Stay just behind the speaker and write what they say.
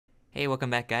Hey, welcome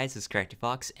back guys, this is Sketchzi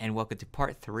Fox, and welcome to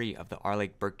part 3 of the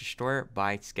Arleigh Burke Destroyer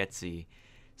by Sketchzi.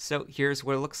 So here's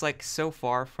what it looks like so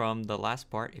far from the last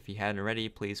part. If you hadn't already,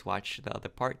 please watch the other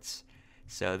parts.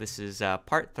 So this is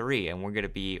part 3, and we're going to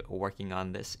be working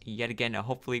on this yet again.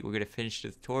 Hopefully we're going to finish the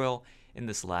tutorial in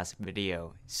this last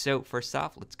video. So first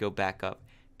off, let's go back up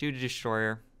to the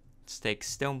Destroyer. Let's take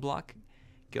stone block,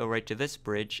 go right to this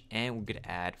bridge, and we're going to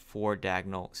add 4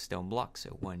 diagonal stone blocks.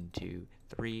 So 1, 2,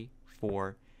 3,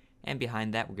 4. And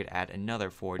behind that, we're going to add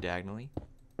another 4 diagonally,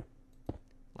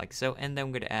 like so. And then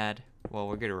we're going to add, well,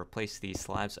 we're going to replace these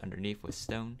slabs underneath with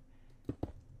stone,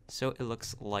 so it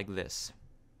looks like this.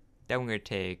 Then we're going to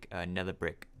take another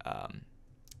brick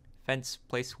fence,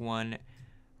 place one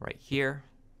right here,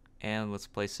 and let's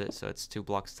place it so it's 2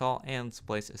 blocks tall, and let's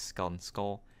place a skeleton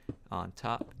skull on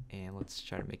top, and let's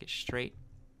try to make it straight.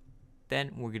 Then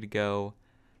we're going to go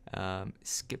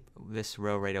skip this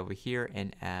row right over here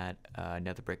and add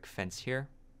another brick fence here,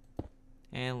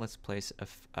 and let's place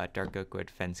a dark oak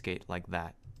wood fence gate like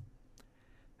that.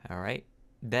 Alright,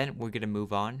 then we're going to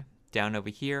move on down over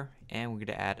here, and we're going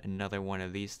to add another one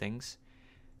of these things.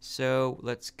 So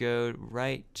let's go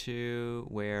right to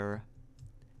where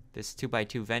this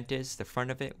 2x2 vent is, the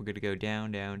front of it. We're going to go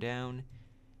down, down, down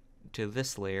to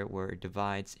this layer where it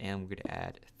divides, and we're going to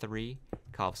add 3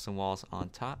 cobblestone walls on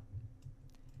top,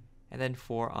 and then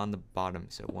 4 on the bottom.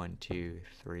 So 1, 2,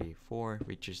 3, 4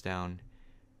 reaches down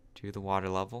to the water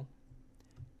level.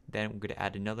 Then we're going to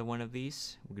add another one of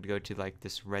these. We're going to go to like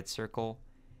this red circle,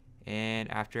 and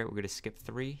after it we're going to skip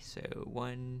 3. So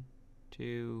 1,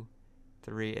 2,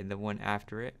 3, and the one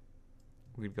after it.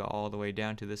 We're going to go all the way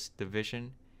down to this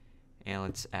division, and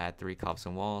let's add 3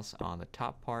 cobblestone walls on the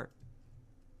top part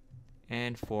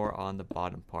and 4 on the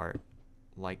bottom part,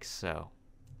 like so.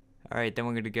 Alright, then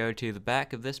we're going to go to the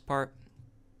back of this part,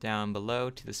 down below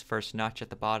to this first notch at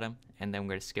the bottom, and then we're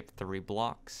going to skip 3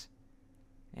 blocks.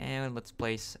 And let's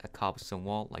place a cobblestone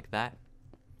wall like that.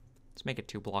 Let's make it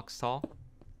 2 blocks tall.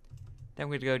 Then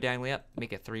we're going to go diagonally up,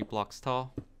 make it 3 blocks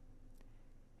tall.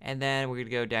 And then we're going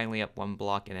to go diagonally up 1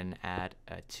 block and then add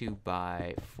a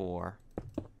 2x4.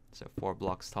 So 4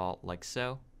 blocks tall, like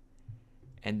so.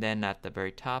 And then at the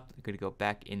very top, we're going to go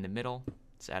back in the middle.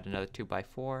 Let's add another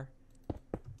 2x4.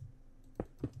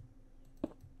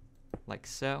 Like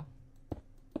so.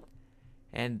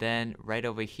 And then right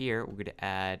over here we're going to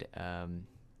add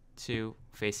 2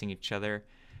 facing each other.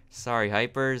 Sorry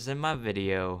hypers, in my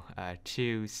video,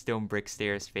 2 stone brick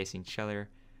stairs facing each other,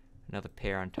 another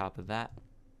pair on top of that,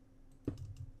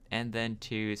 and then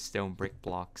 2 stone brick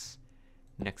blocks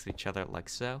next to each other like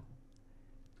so.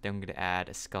 Then we're going to add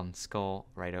a skeleton skull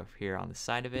right over here on the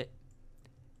side of it,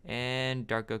 and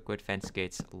dark oak wood fence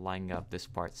gates lining up this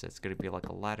part. So it's going to be like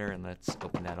a ladder, and let's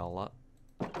open that all up.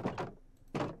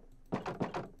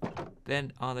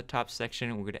 Then on the top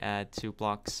section we're going to add 2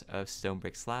 blocks of stone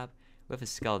brick slab with a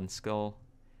skeleton skull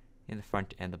in the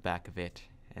front and the back of it,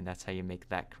 and that's how you make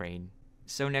that crane.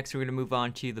 So next we're going to move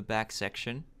on to the back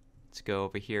section. Let's go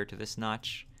over here to this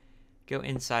notch, go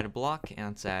inside a block, and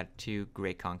let's add 2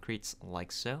 gray concretes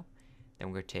like so. Then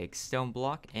we're going to take stone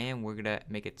block, and we're going to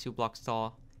make it 2 blocks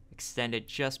tall, extend it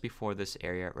just before this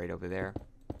area right over there,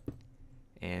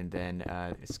 and then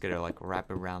it's going to like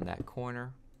wrap around that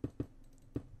corner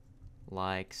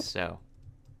like so.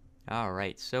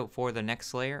 Alright, so for the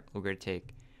next layer we're going to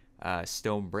take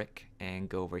stone brick and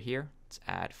go over here. Let's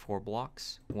add 4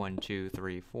 blocks, 1, 2,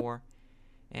 3, 4,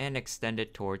 and extend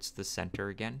it towards the center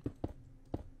again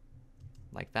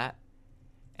like that.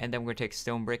 And then we're going to take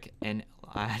stone brick and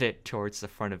add it towards the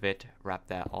front of it, wrap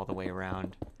that all the way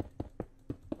around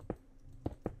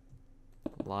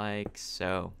like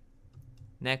so.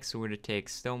 Next we're going to take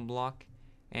stone block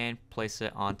and place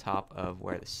it on top of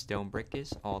where the stone brick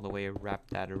is, all the way wrap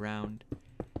that around,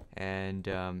 and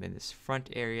in this front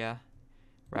area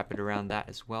wrap it around that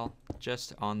as well,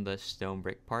 just on the stone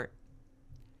brick part.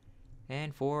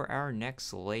 And for our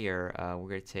next layer we're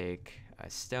going to take a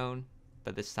stone,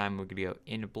 but this time we're going to go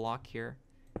in a block here.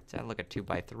 Let's add like a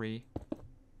 2x3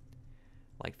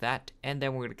 like that, and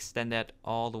then we're going to extend that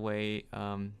all the way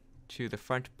to the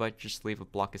front, but just leave a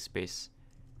block of space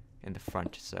in the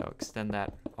front. So extend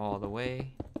that all the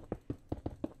way,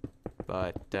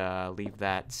 but leave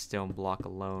that stone block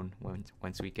alone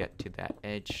once we get to that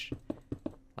edge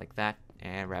like that,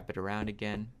 and wrap it around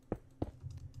again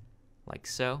like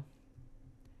so.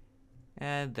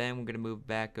 And then we're gonna move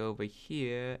back over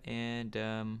here, and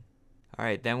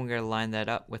alright, then we're gonna line that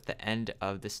up with the end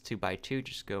of this 2x2.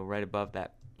 Just go right above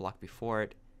that block before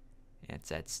it, and it's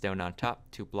that stone on top,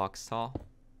 2 blocks tall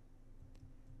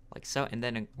like so. And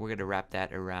then we're going to wrap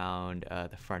that around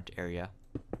the front area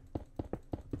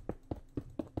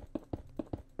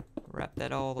wrap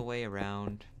that all the way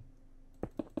around.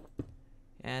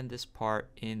 And this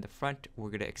part in the front, we're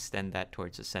going to extend that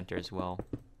towards the center as well.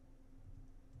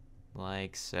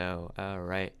 Like so.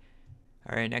 Alright.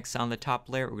 Alright, next on the top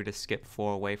layer, we're going to skip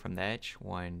 4 away from the edge.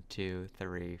 1, 2,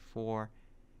 3, 4.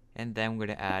 And then we're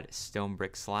going to add stone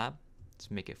brick slab. Let's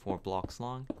make it 4 blocks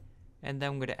long. And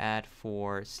then we're going to add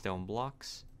 4 stone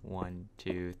blocks. 1,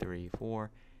 2, 3, 4.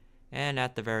 And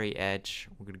at the very edge,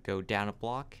 we're going to go down a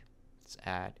block. Let's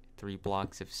add 3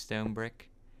 blocks of stone brick.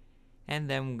 And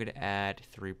then we're going to add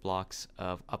 3 blocks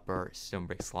of upper stone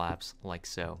brick slabs, like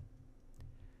so.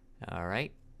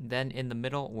 Alright. Then in the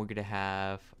middle, we're going to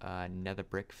have another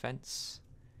brick fence.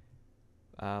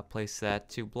 Place that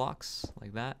 2 blocks,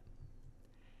 like that.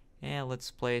 And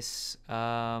let's place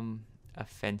a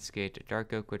fence gate, a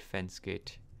dark oak wood fence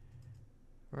gate.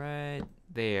 Right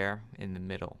there in the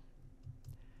middle.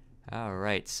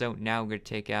 Alright, so now we're going to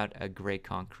take out a gray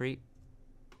concrete.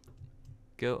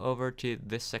 Go over to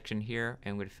this section here,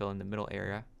 and we're going to fill in the middle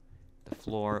area, the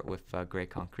floor, with gray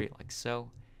concrete, like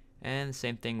so. And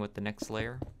same thing with the next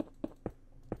layer.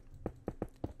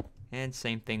 And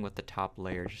same thing with the top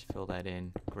layer, just fill that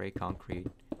in, gray concrete,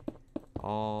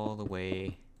 all the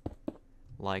way,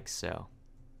 like so.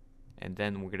 And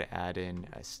then we're going to add in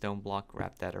a stone block,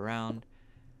 wrap that around,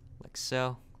 like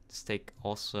so. Let's take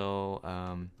also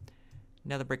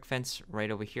another brick fence right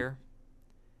over here.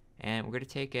 And we're going to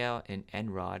take out an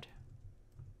end rod.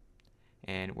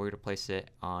 And we're going to place it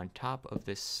on top of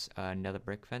this another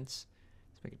brick fence.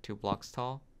 Let's make it 2 blocks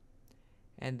tall.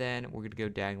 And then we're going to go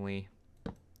diagonally,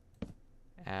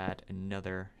 add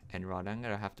another end rod. I'm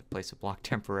going to have to place a block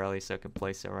temporarily so I can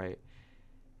place it right.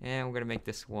 And we're going to make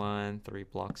this one 3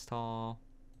 blocks tall.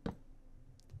 Then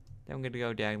we're going to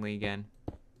go diagonally again.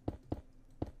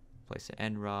 Place an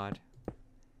end rod.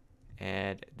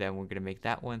 And then we're going to make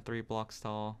that one 3 blocks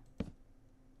tall.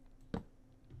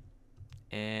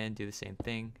 And do the same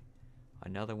thing.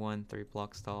 Another one 3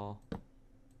 blocks tall.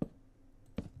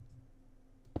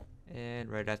 And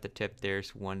right at the tip,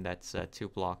 there's one that's 2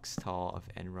 blocks tall of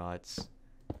end rods.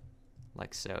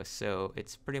 Like so. So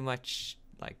it's pretty much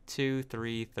like 2,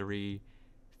 3, 3,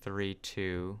 3,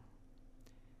 2.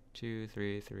 2,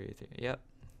 3, 3, 3. Yep.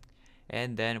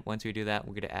 And then once we do that,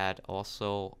 we're going to add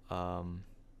also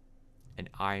an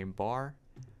iron bar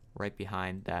right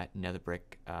behind that nether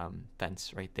brick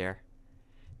fence right there.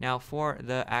 Now for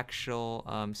the actual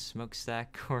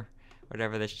smokestack or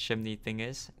whatever this chimney thing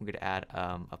is, we're going to add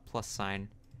a plus sign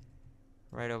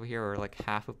right over here, or like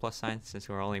half a plus sign since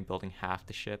we're only building half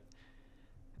the ship.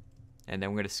 And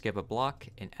then we're going to skip a block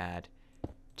and add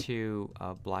 2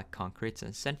 black concretes in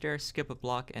the center, skip a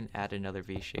block and add another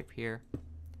V shape here.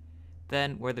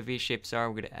 Then where the V shapes are,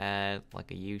 we're going to add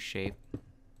like a U shape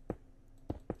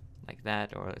like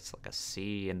that, or it's like a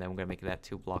C, and then we're going to make that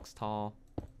 2 blocks tall.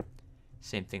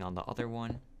 Same thing on the other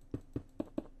one.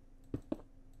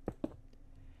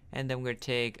 And then we're going to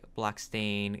take black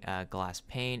stain glass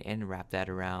pane and wrap that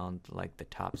around like the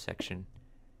top section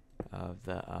of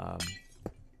the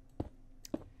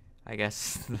I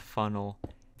guess the funnel.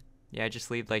 Yeah, just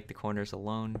leave like the corners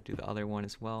alone. Do the other one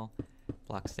as well.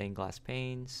 Black stained glass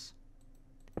panes.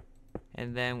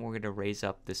 And then we're going to raise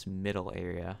up this middle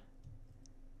area.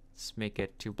 Let's make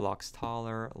it 2 blocks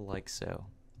taller, like so.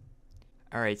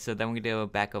 Alright, so then we're going to go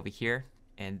back over here,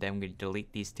 and then we're going to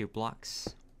delete these 2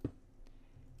 blocks.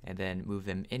 And then move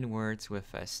them inwards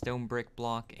with a stone brick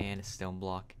block and a stone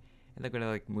block. And they're going to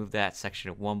like move that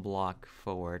section 1 block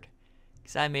forward.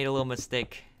 Because I made a little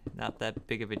mistake. Not that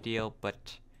big of a deal,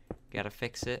 but gotta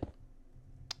fix it.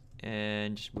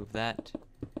 And just move that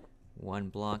 1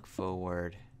 block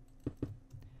forward.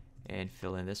 And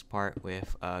fill in this part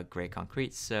with gray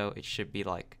concrete. So it should be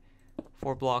like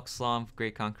 4 blocks long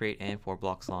gray concrete and 4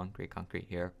 blocks long gray concrete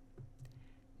here.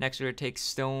 Next we're going to take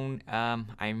stone,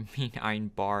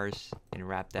 iron bars and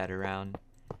wrap that around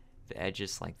the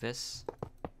edges like this.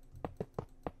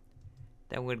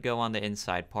 Then we're going to go on the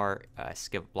inside part,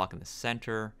 skip a block in the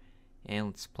center, and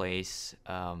let's place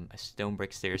a stone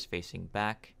brick stairs facing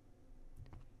back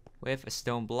with a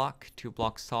stone block 2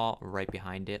 blocks tall right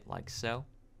behind it, like so.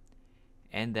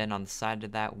 And then on the side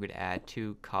of that, we're going to add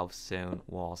 2 cobblestone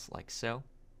walls, like so.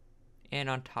 And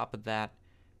on top of that,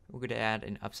 we're going to add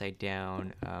an upside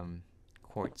down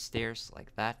quartz stairs,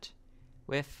 like that,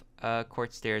 with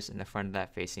quartz stairs in the front of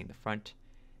that facing the front,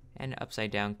 and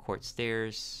upside down quartz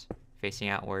stairs facing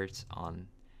outwards on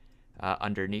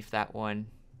underneath that one.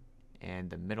 And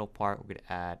the middle part, we're going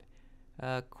to add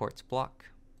a quartz block.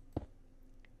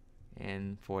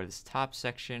 And for this top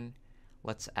section,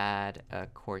 let's add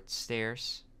quartz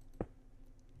stairs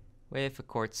with a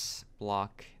quartz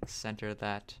block center of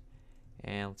that.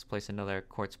 And let's place another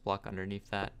quartz block underneath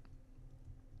that.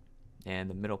 And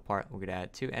the middle part, we're going to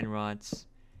add 2 end rods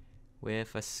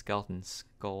with a skeleton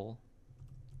skull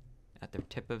at the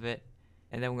tip of it.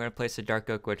 And then we're going to place a dark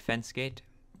oak wood fence gate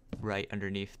right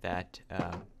underneath that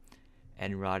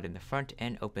end rod in the front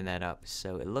and open that up.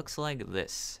 So it looks like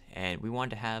this. And we want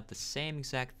to have the same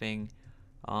exact thing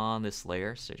on this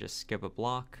layer. So just skip a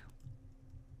block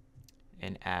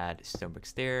and add stone brick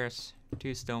stairs,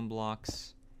 2 stone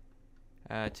blocks,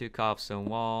 2 cobblestone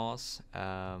walls,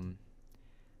 an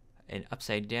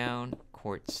upside down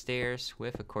quartz stairs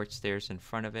with a quartz stairs in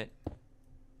front of it,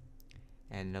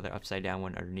 and another upside down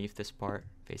one underneath this part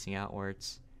facing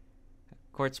outwards,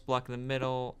 quartz block in the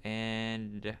middle,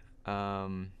 and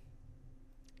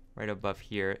right above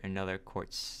here another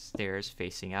quartz stairs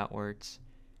facing outwards,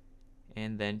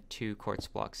 and then 2 quartz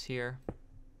blocks here.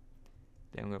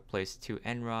 Then I'm going to place 2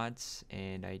 end rods,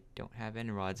 and I don't have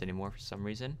end rods anymore for some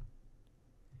reason.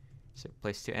 So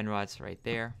place 2 end rods right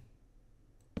there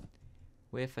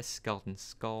with a skeleton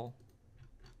skull,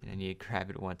 and I need to grab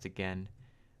it once again.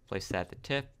 Place that at the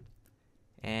tip,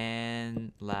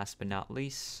 and last but not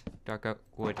least, dark oak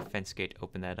wood fence gate,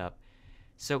 open that up.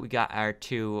 So we got our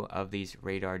 2 of these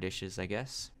radar dishes, I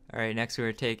guess. Alright, next we're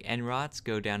going to take end rods,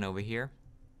 go down over here.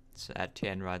 So add 2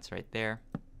 end rods right there.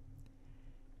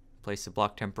 Place the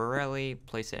block temporarily,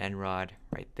 place an end rod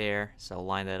right there. So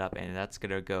line that up, and that's going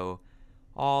to go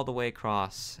all the way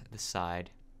across the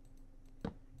side.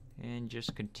 And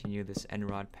just continue this end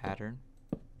rod pattern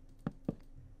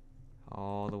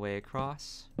all the way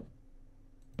across.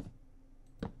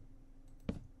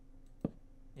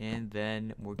 And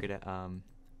then we're going to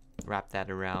wrap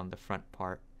that around the front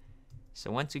part.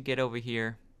 So once you get over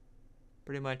here,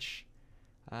 pretty much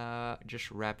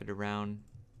just wrap it around.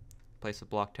 Place a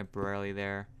block temporarily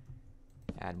there,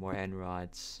 add more end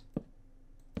rods,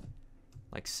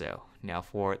 like so. Now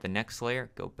for the next layer,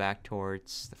 go back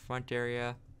towards the front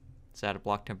area, let's add a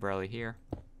block temporarily here,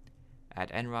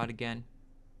 add end rod again,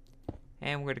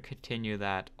 and we're going to continue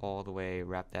that all the way,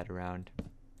 wrap that around.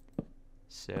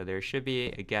 So there should be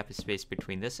a gap of space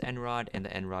between this end rod and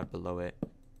the end rod below it.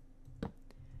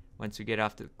 Once we get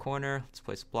off to the corner, let's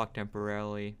place a block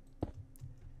temporarily,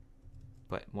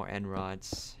 put more end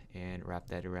rods, and wrap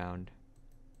that around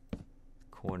the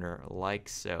corner like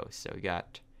so. So we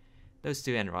got those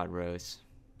 2 end rod rows.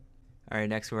 Alright,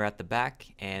 next we're at the back,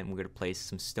 and we're going to place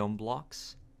some stone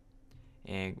blocks.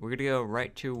 And we're going to go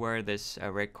right to where this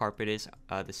red carpet is,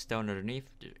 the stone underneath.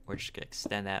 We're just going to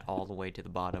extend that all the way to the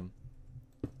bottom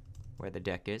where the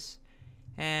deck is.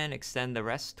 And extend the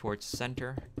rest towards the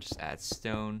center. Just add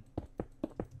stone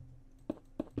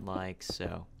like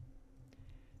so.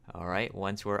 Alright,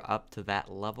 once we're up to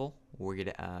that level, we're going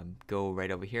to go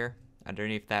right over here.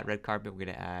 Underneath that red carpet, we're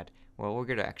going to add, well, we're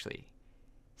going to actually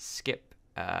skip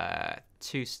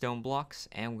 2 stone blocks,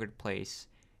 and we're going to place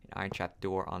an iron trap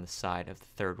door on the side of the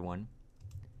third one.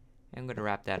 And I'm going to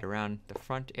wrap that around the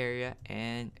front area,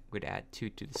 and we're going to add 2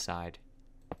 to the side.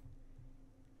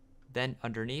 Then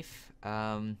underneath,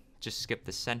 just skip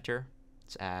the center.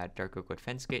 Let's add dark oak wood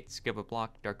fence gate, skip a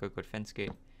block, dark oak wood fence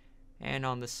gate. And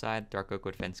on this side, dark oak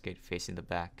wood fence gate facing the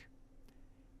back.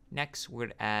 Next, we're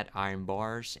going to add iron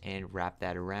bars and wrap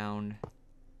that around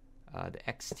the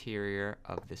exterior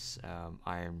of this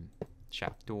iron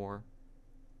trap door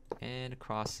and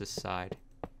across this side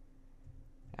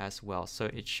as well. So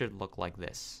it should look like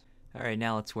this. Alright,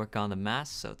 now let's work on the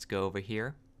mast. So let's go over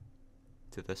here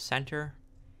to the center,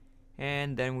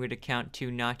 and then we're going to count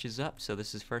 2 notches up. So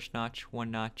this is first notch,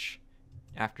 1 notch.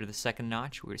 After the second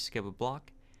notch, we're going to skip a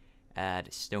block,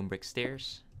 add stone brick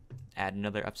stairs, add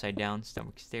another upside down stone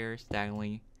brick stairs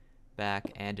diagonally back,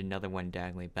 and another one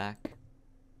diagonally back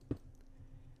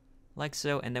like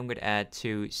so. And then we're going to add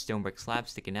 2 stone brick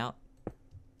slabs sticking out,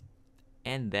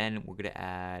 and then we're going to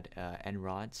add end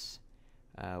rods.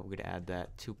 We're going to add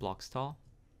that 2 blocks tall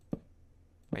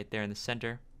right there in the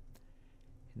center.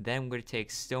 Then we're going to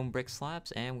take stone brick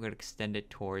slabs, and we're going to extend it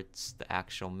towards the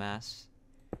actual mast.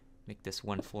 Make this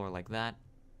 1 floor like that.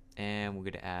 And we're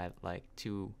going to add like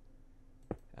 2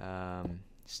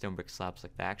 stone brick slabs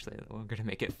like that. Actually, we're going to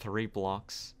make it 3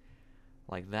 blocks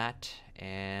like that.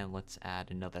 And let's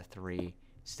add another 3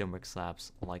 stone brick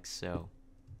slabs like so.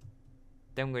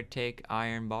 Then we're going to take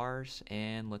iron bars,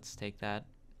 and let's take that.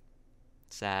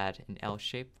 Let's add an L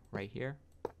shape right here.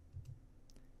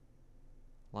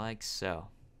 Like so.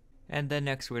 And then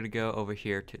next we're going to go over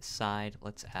here to the side.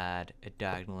 Let's add a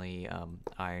diagonally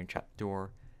iron trap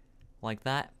door like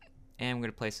that. And we're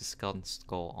going to place a skeleton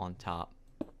skull on top,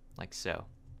 like so.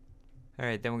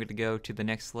 Alright, then we're going to go to the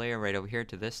next layer right over here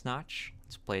to this notch.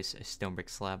 Let's place a stone brick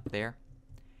slab there.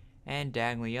 And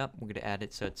diagonally up, we're going to add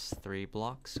it so it's 3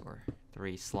 blocks or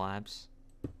 3 slabs.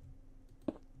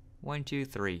 1, 2,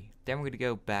 3. Then we're going to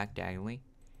go back diagonally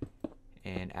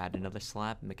and add another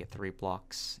slab, make it 3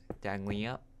 blocks diagonally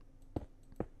up.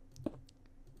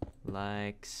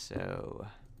 Like so.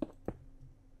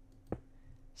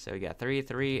 So we got 3,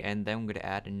 3, and then we're going to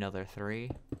add another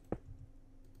 3.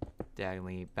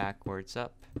 Diagonally backwards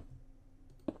up.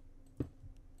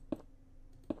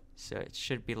 So it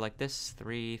should be like this,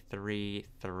 3, 3,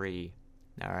 3.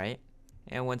 Alright.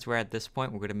 And once we're at this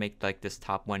point, we're going to make like this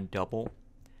top one double.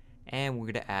 And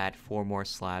we're going to add 4 more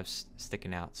slabs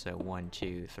sticking out. So 1,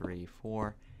 2, 3,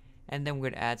 4. And then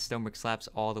we're going to add stone brick slabs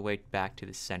all the way back to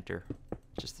the center.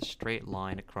 Just a straight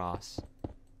line across.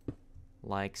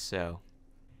 Like so.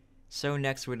 So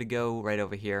next we're going to go right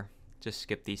over here. Just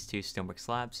skip these 2 stone brick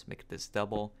slabs, make this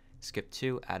double. Skip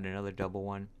 2, add another double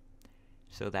one.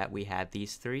 So that we have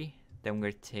these 3. Then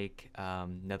we're going to take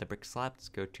another brick slab. Let's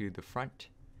go to the front.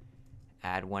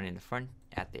 Add one in the front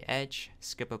at the edge.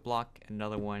 Skip a block,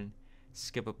 another one.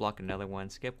 Skip a block, another one.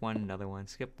 Skip one, another one.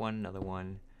 Skip one, another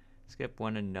one. Skip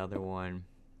one, another one.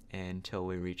 Until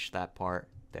we reach that part.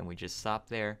 Then we just stop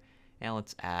there. And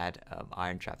let's add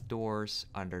iron trap doors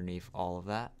underneath all of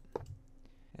that.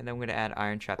 And then we're going to add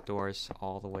iron trap doors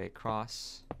all the way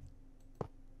across.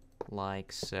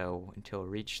 Like so, until we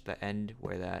reach the end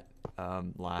where that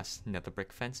last nether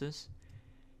brick fence is.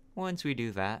 Once we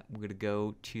do that, we're going to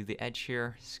go to the edge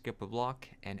here, skip a block,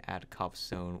 and add a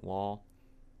cobblestone wall.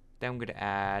 Then we're going to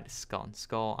add skeleton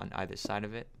skull on either side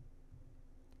of it.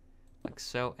 Like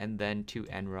so, and then 2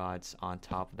 end rods on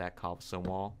top of that cobblestone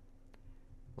wall.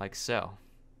 Like so.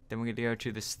 Then we're going to go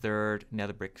to this third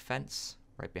nether brick fence.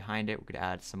 Right behind it, we're going to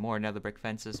add some more nether brick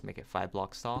fences, make it 5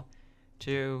 blocks tall.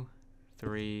 2,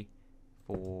 3,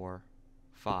 4,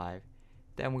 5.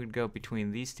 Then we're going to go between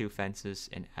these 2 fences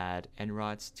and add end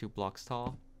rods 2 blocks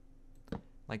tall.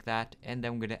 Like that. And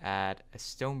then we're going to add a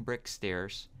stone brick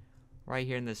stairs. Right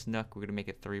here in this nook, we're going to make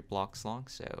it 3 blocks long.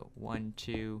 So 1,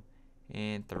 2,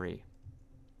 and 3.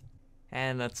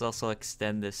 And let's also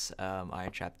extend this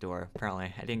iron trap door.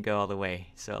 Apparently, I didn't go all the way,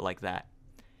 so like that.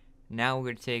 Now we're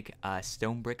going to take a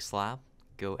stone brick slab,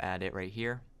 go add it right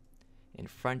here. In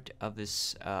front of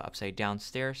this upside down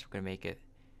stairs, we're going to make it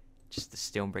just a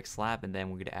stone brick slab, and then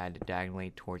we're going to add it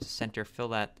diagonally towards the center, fill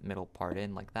that middle part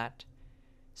in like that.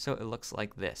 So it looks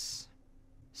like this.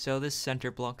 So this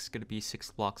center block is going to be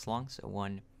 6 blocks long, so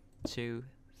 1, 2,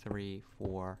 3,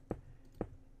 4,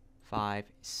 5,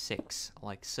 6,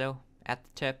 like so. At the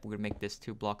tip, we're going to make this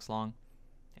 2 blocks long.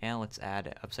 And let's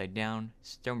add upside down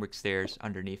stone brick stairs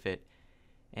underneath it.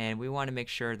 And we want to make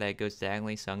sure that it goes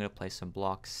diagonally, so I'm going to place some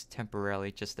blocks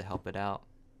temporarily just to help it out.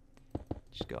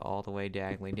 Just go all the way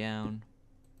diagonally down.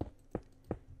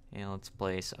 And let's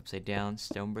place upside down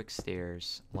stone brick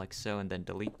stairs like so, and then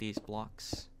delete these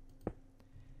blocks.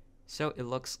 So it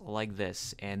looks like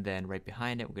this, and then right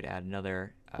behind it we're going to add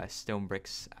another stone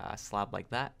bricks slab like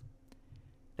that.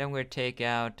 Then we're going to take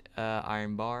out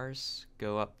iron bars,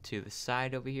 go up to the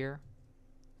side over here.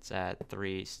 Let's add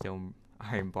 3 stone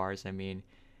iron bars, and then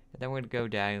we're going to go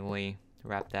diagonally,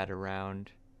 wrap that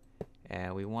around,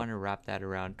 and we want to wrap that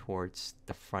around towards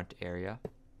the front area.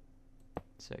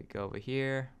 So go over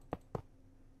here,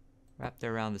 wrap that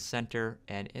around the center,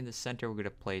 and in the center we're going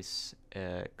to place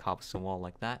a cobblestone wall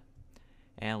like that.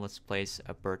 And let's place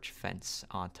a birch fence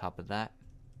on top of that.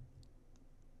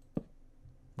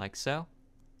 Like so.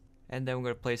 And then we're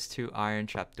going to place 2 iron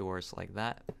trap doors like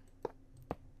that.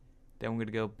 Then we're going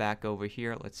to go back over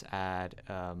here. Let's add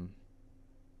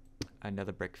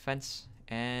another brick fence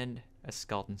and a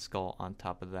skeleton skull on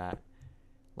top of that.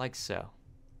 Like so.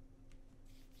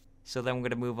 So then we're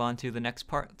going to move on to the next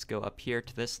part. Let's go up here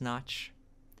to this notch.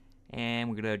 And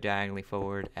we're going to go diagonally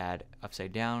forward, add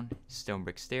upside down stone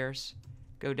brick stairs.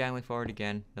 Go diagonally forward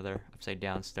again, another upside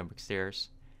down stone brick stairs.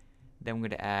 Then we're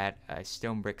going to add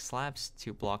stone brick slabs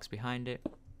 2 blocks behind it.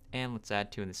 And let's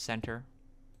add 2 in the center.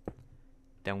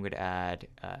 Then we're going to add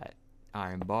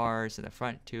iron bars in the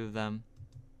front, 2 of them.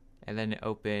 And then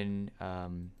open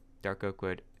dark oak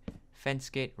wood fence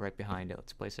gate right behind it.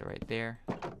 Let's place it right there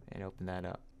and open that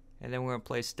up. And then we're going to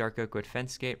place dark oak wood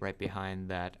fence gate right behind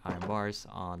that iron bars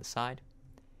on the side.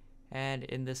 And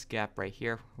in this gap right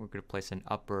here, we're going to place an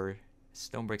upper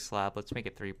stone brick slab. Let's make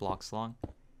it 3 blocks long.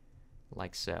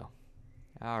 Like so.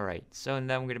 Alright, so then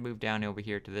we're going to move down over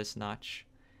here to this notch.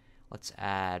 Let's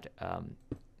add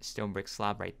stone brick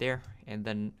slab right there, and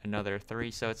then another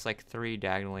 3, so it's like 3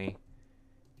 diagonally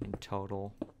in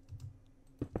total.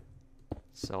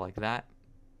 So like that.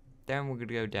 Then we're going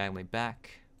to go diagonally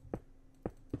back.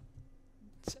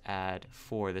 Let's add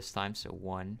 4 this time, so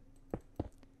 1,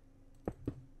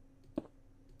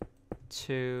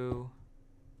 2,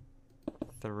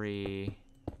 3,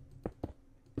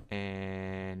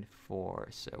 and 4.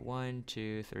 So 1,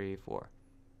 2, 3, 4.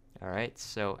 Alright,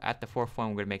 so at the fourth one,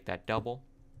 we're going to make that double.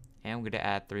 And we're going to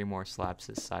add 3 more slabs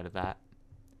to the side of that.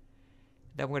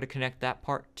 Then we're going to connect that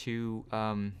part to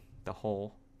the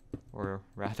hole, or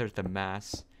rather the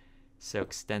mass. So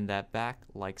extend that back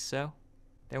like so.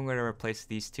 Then we're going to replace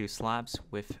these 2 slabs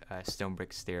with stone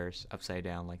brick stairs upside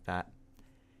down like that.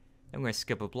 Then we're going to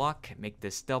skip a block, make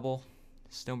this double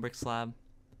stone brick slab.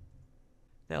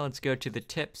 Then let's go to the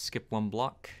tip, skip 1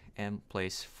 block, and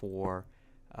place 4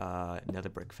 nether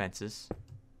brick fences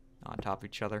on top of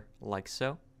each other like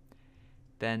so.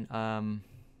 Then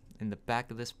in the back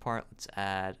of this part, let's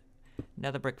add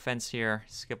another brick fence here,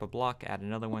 skip a block, add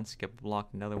another one, skip a block,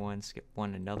 another one, skip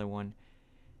one, another one.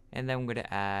 And then we're going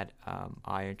to add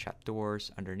iron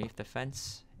trapdoors underneath the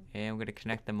fence, and we're going to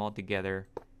connect them all together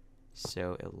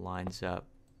so it lines up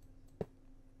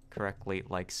correctly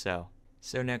like so.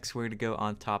 So next we're going to go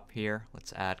on top here,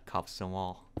 let's add cobblestone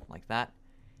wall like that,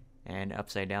 and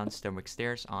upside down stone brick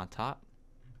stairs on top.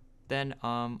 Then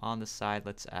on the side,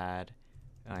 let's add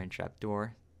iron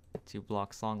trapdoor, 2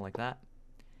 blocks long like that.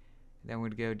 Then we're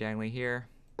going to go diagonally here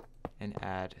and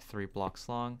add 3 blocks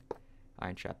long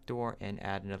iron trapdoor, and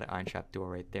add another iron trapdoor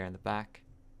right there in the back.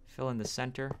 Fill in the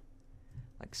center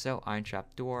like so, iron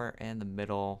trapdoor, and the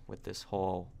middle with this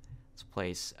hole, let's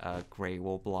place a gray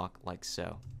wool block like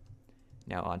so.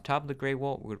 Now on top of the gray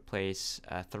wool, we would place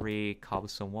 3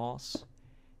 cobblestone walls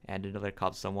and another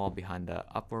cobblestone wall behind the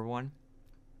upper one.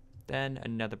 Then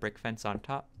another brick fence on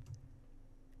top,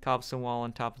 cobblestone wall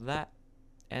on top of that,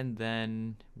 and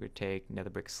then we would take another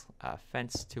brick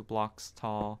fence 2 blocks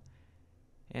tall,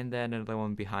 and then another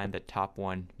one behind the top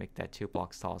one, make that 2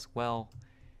 blocks tall as well.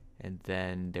 And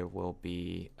then there will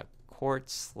be a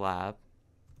quartz slab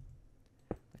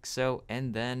like so,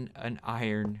 and then an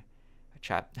iron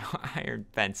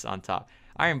fence on top,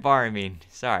 iron bar I mean,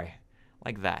 sorry,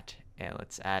 like that. And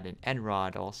let's add an end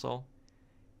rod also.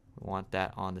 We want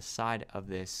that on the side of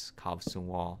this cobblestone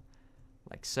wall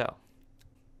like so.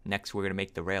 Next we're going to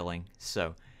make the railing.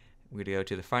 So we're going to go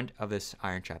to the front of this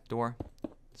iron trapdoor.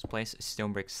 Let's place a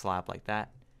stone brick slab like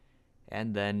that,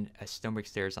 and then a stone brick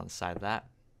stairs on the side of that.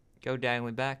 Go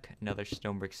diagonally back, another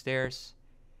stone brick stairs,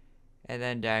 and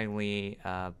then diagonally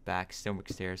back stone brick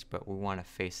stairs, but we want to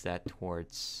face that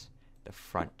towards the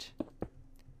front.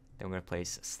 Then we're going to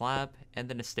place a slab and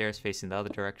then the stairs facing the other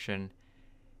direction.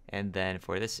 And then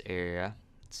for this area,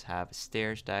 let's have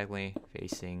stairs diagonally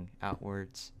facing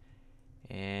outwards,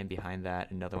 and behind that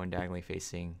another one diagonally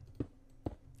facing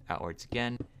outwards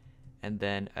again, and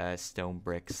then a stone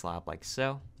brick slab like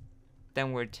so.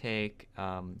 Then we'll take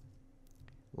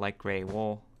light gray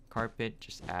wool carpet,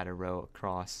 just add a row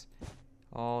across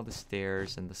all the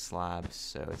stairs and the slabs,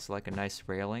 so it's like a nice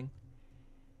railing.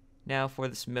 Now for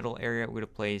this middle area, we're going to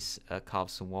place a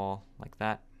cobblestone wall like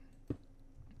that.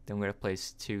 Then we're going to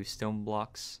place 2 stone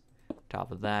blocks on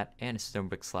top of that, and a stone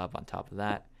brick slab on top of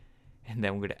that. And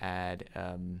then we're going to add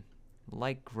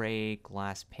light gray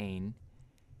glass pane,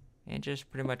 and just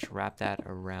pretty much wrap that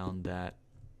around that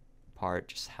part,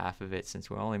 just half of it, since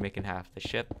we're only making half the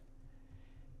ship.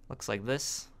 Looks like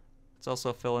this. Let's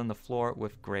also fill in the floor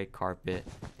with gray carpet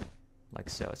like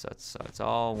so. So it's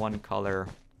all one color.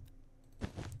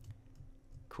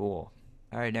 Cool.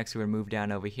 Alright, next we're going to move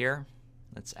down over here.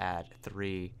 Let's add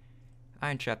 3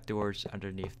 iron trapdoors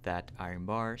underneath that iron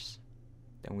bars.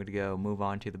 Then we're going to go move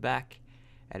on to the back.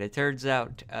 And it turns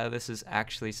out this is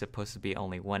actually supposed to be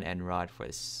only 1 end rod for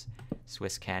this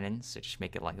Swiss cannon. So just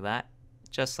make it like that,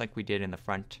 just like we did in the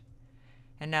front.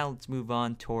 And now let's move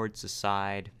on towards the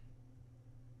side.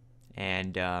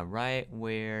 And right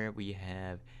where we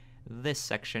have this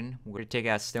section, we're going to take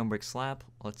out a stone brick slab.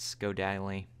 Let's go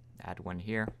diagonally, add 1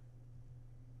 here.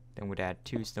 Then we'd add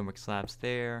 2 stone brick slabs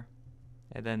there.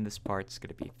 And then this part's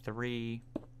going to be 3.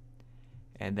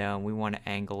 And then we want to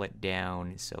angle it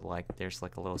down so like there's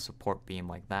like a little support beam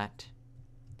like that.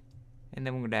 And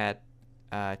then we're going to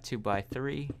add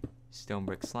 2x3 stone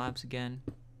brick slabs again.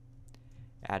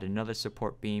 Add another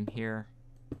support beam here.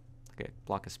 Like a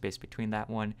block of space between that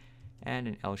one. And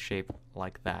an L shape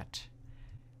like that.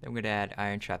 Then we're going to add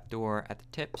iron trapdoor at the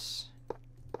tips.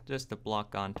 Just a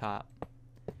block on top.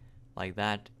 Like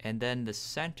that. And then the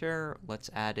center,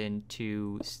 let's add in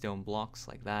 2 stone blocks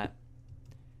like that.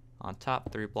 On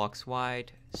top, 3 blocks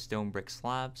wide, stone brick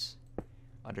slabs.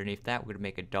 Underneath that, we're going to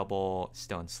make a double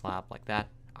stone slab like that,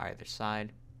 either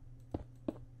side.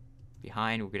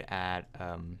 Behind, we're going to add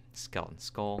skeleton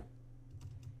skull.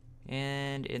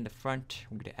 And in the front,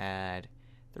 we're going to add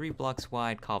 3 blocks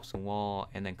wide cobblestone wall,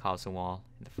 and then cobblestone wall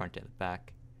in the front and the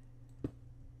back.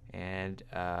 And add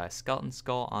a skeleton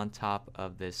skull on top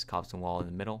of this cobblestone wall in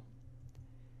the middle.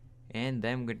 And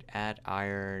then we're going to add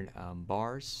iron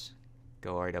bars.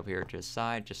 Go right over here to the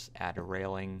side, just add a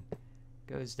railing.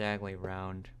 Goes diagonally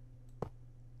around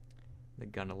the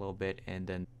gun a little bit,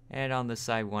 and on this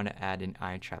side we want to add an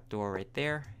iron trapdoor right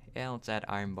there. And let's add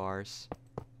iron bars.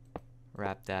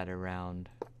 Wrap that around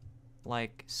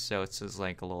like so. It's just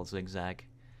like a little zigzag.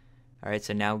 Alright,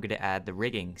 so now we're going to add the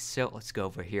rigging. So let's go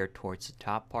over here towards the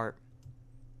top part.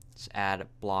 Let's add a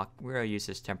block. We're going to use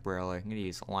this temporarily. I'm going to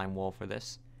use lime wool for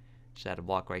this. Just add a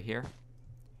block right here.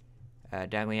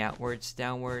 Diagonally outwards,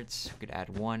 downwards. We could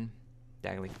add one.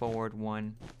 Diagonally forward,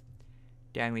 one.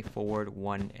 Diagonally forward,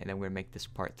 one. And then we're going to make this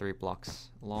part 3 blocks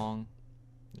long.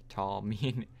 Tall,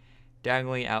 mean.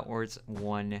 Diagonally outwards,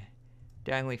 one.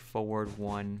 Diagonally forward,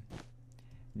 one.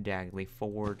 Diagonally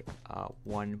forward,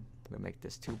 one. We're going to make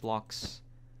this 2 blocks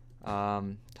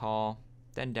tall.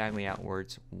 Then diagonally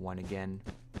outwards, one again.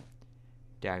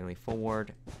 Diagonally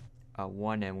forward,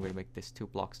 one. And we're going to make this 2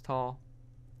 blocks tall.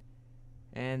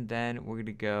 And then we're going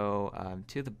to go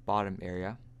to the bottom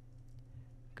area.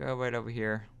 Go right over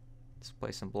here. Let's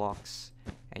place some blocks.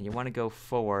 And you want to go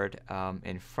forward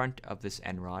in front of this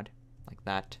end rod, like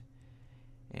that.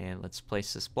 And let's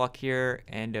place this block here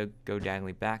and go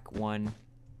diagonally back, one.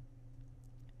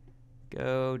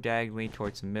 Go diagonally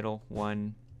towards the middle,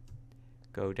 one.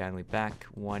 Go diagonally back,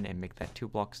 one, and make that 2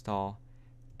 blocks tall.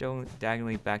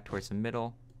 Diagonally back towards the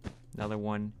middle, another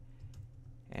one.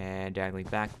 And diagonally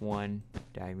back, one.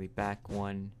 Diagonally back,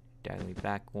 one. Diagonally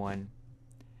back, one.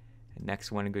 And next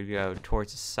one, I'm going to go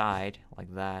towards the side,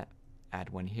 like that. Add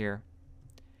one here.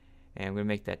 And I'm going to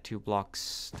make that 2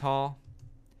 blocks tall.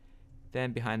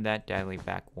 Then behind that, diagonally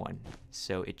back, one.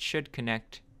 So it should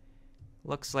connect.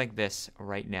 Looks like this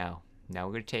right now. Now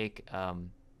we're going to take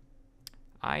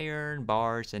iron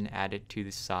bars and add it to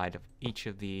the side of each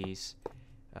of these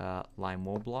lime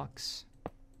wool blocks.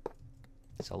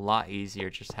 It's a lot easier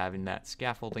just having that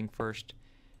scaffolding first.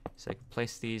 So I can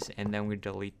place these, and then we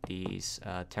delete these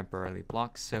temporarily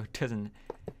blocks so it doesn't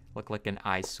look like an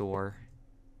eyesore.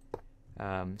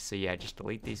 So yeah, just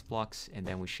delete these blocks, and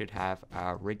then we should have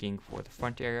our rigging for the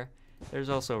front area. There's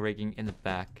also rigging in the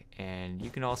back, and you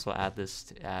can also add this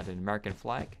to add an American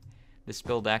flag. This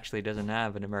build actually doesn't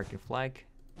have an American flag,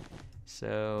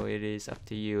 so it is up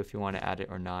to you if you want to add it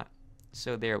or not.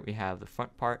 So there we have the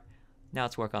front part. Now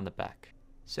let's work on the back.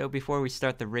 So before we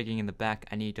start the rigging in the back,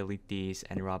 I need to delete these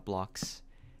end rod blocks.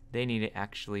 They need to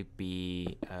actually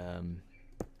be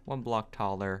 1 block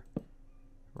taller,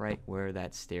 right where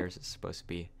that stairs is supposed to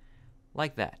be,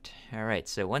 like that. Alright,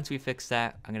 so once we fix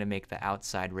that, I'm going to make the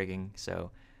outside rigging.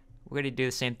 So we're going to do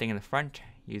the same thing in the front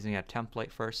using a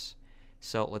template first.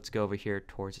 So let's go over here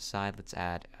towards the side. Let's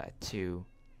add 2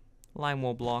 lime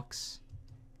wool blocks.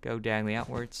 Go diagonally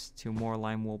outwards, 2 more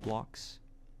lime wool blocks.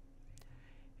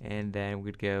 And then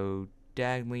we'd go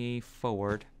diagonally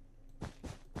forward.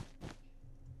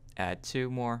 Add 2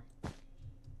 more.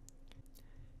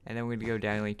 And then we're going to go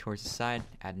diagonally towards the side,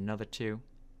 add another 2.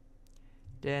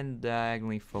 Then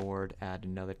diagonally forward, add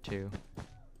another 2.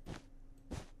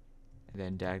 And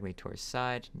then diagonally towards the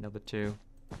side, another 2.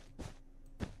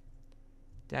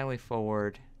 Diagonally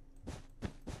forward,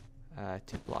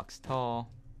 2 blocks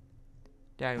tall.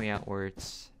 Diagonally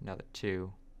outwards, another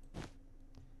 2.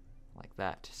 Like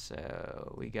that.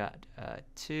 So we got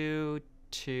 2,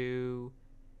 2,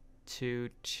 2,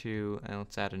 2, and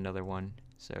let's add another one.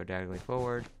 So diagonally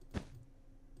forward,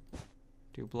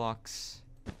 2 blocks.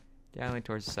 Diagonally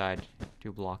towards the side,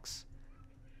 2 blocks.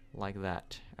 Like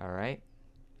that. Alright.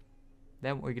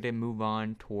 Then we're going to move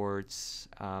on towards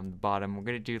the bottom. We're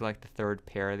going to do like the 3rd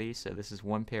pair of these. So this is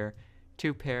 1 pair,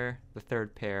 2 pair, the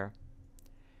 3rd pair.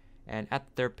 And at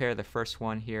the 3rd pair, the first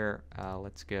one here,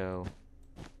 let's go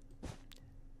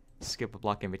skip a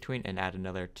block in between and add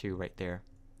another 2 right there.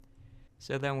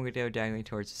 So then we're going to go diagonally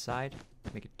towards the side,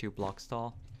 make it 2 blocks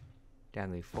tall.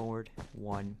 Diagonally forward,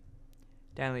 1.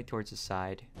 Diagonally towards the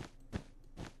side,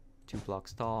 2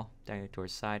 blocks tall. Diagonally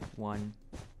towards the side, 1.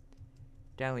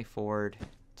 Diagonally forward,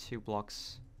 2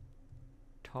 blocks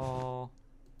tall.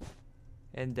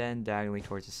 And then diagonally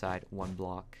towards the side, 1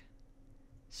 block.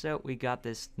 So we got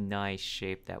this nice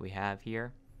shape that we have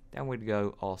here. Then we'd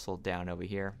go also down over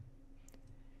here.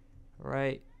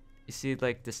 Right, you see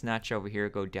like this notch over here,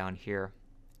 go down here,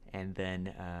 and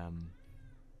then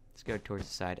let's go towards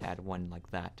the side, add 1 like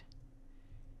that.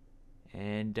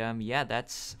 And yeah,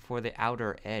 that's for the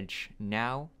outer edge.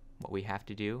 Now what we have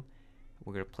to do,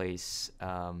 we're going to place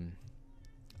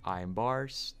iron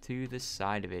bars to the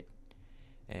side of it,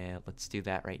 and let's do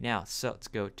that right now. So let's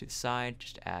go to the side,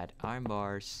 just add iron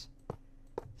bars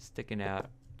sticking out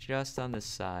just on this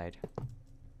side,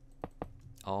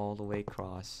 all the way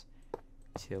across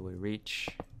till we reach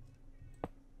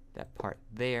that part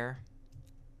there.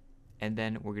 And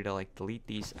then we're gonna like delete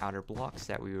these outer blocks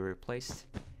that we replaced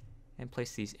and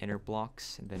place these inner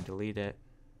blocks, and then delete it.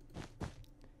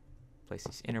 Place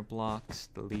these inner blocks,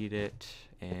 delete it,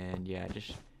 and yeah,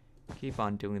 just keep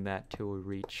on doing that till we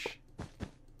reach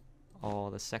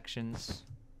all the sections.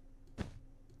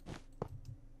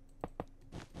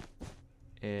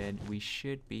 And we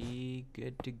should be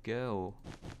good to go.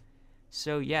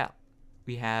 So yeah,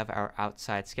 we have our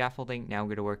outside scaffolding. Now we're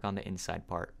going to work on the inside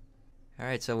part.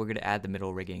 Alright, so we're going to add the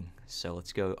middle rigging. So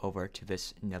let's go over to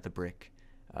this nether brick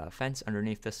fence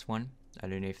underneath this one.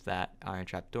 Underneath that iron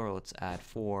trap door, let's add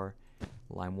 4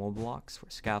 lime wool blocks for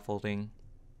scaffolding.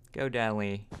 Go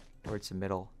diagonally towards the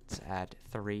middle, let's add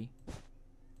 3.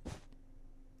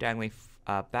 Diagonally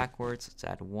backwards, let's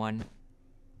add 1.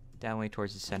 Diagonally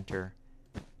towards the center,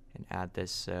 and add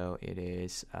this so it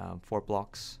is 4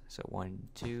 blocks. So 1,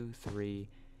 2, 3,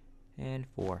 and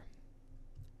 4.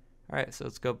 Alright, so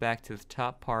let's go back to the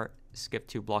top part, skip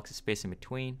 2 blocks of space in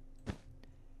between,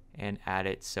 and add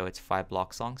it so it's 5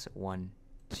 blocks long. So 1,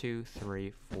 2,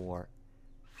 3, 4,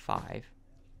 5.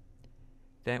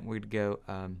 Then we'd go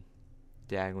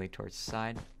diagonally towards the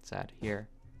side. Let's add here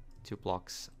 2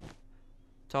 blocks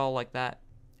tall like that,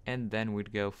 and then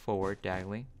we'd go forward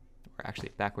diagonally, or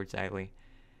actually backwards diagonally.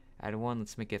 Add 1.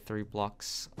 Let's make it 3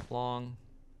 blocks long,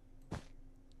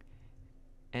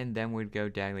 and then we'd go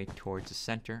diagonally towards the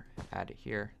center. Add it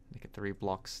here, make it 3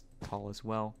 blocks tall as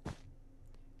well.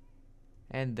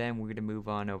 And then we're going to move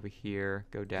on over here,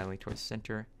 go diagonally towards the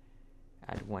center,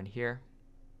 add 1 here,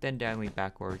 then diagonally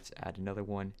backwards, add another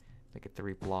 1, make it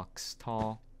 3 blocks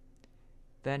tall.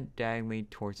 Then diagonally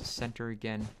towards the center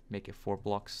again, make it 4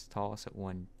 blocks tall. So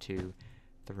 1, 2,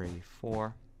 3,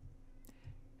 4.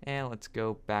 And let's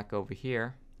go back over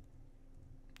here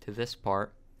to this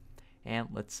part, and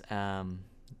let's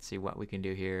see what we can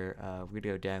do here. We're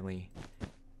gonna go diagonally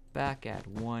back, add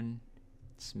 1.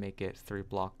 Let's make it 3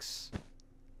 blocks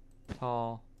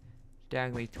tall.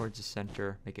 Diagonally towards the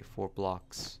center, make it 4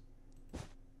 blocks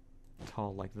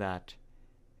tall like that.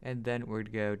 And then we're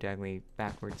gonna go diagonally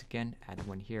backwards again, add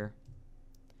 1 here,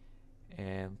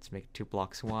 and let's make it 2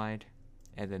 blocks wide.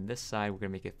 And then this side we're gonna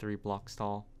make it 3 blocks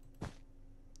tall.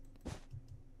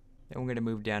 Then we're gonna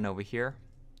move down over here.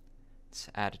 Let's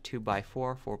add a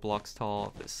 2x4, 4 blocks tall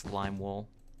of this lime wool,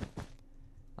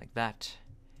 like that.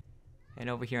 And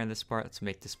over here on this part, let's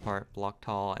make this part block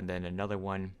tall, and then another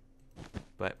one,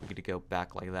 but we're gonna go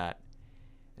back like that.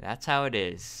 And that's how it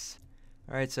is.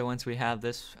 Alright, so once we have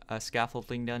this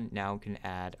scaffolding done, now we can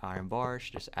add iron bars.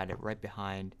 Just add it right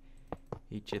behind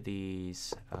each of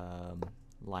these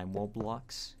lime wool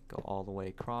blocks. Go all the way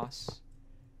across,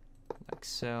 like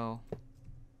so.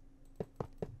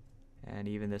 And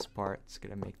even this part, it's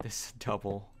gonna make this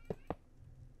double.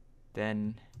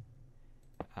 Then,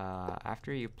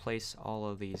 after you place all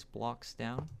of these blocks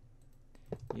down,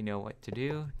 you know what to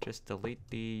do. Just delete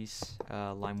these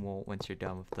lime wool once you're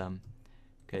done with them,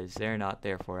 because they're not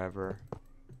there forever.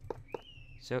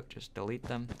 So just delete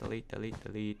them, delete, delete,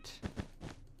 delete.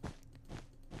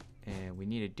 And we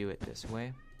need to do it this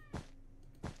way,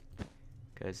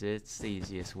 because it's the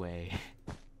easiest way.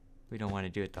 We don't want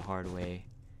to do it the hard way.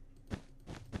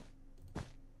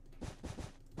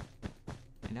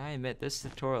 And I admit, this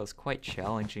tutorial is quite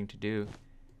challenging to do.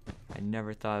 I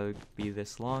never thought it would be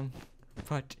this long,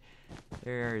 but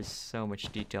there is so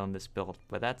much detail in this build,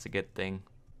 but that's a good thing.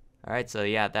 Alright, so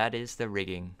yeah, that is the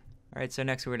rigging. Alright, so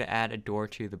next we're going to add a door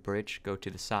to the bridge. Go to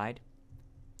the side,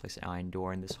 place an iron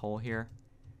door in this hole here,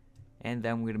 and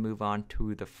then we're going to move on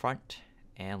to the front,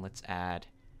 and let's add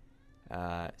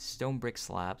stone brick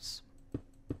slabs.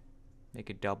 Make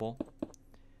it double,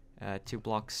 2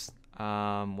 blocks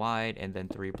wide, and then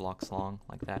 3 blocks long,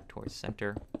 like that, towards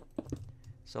center.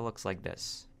 So it looks like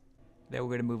this. Then we're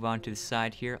going to move on to the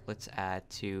side here. Let's add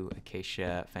 2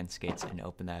 acacia fence gates and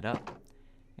open that up.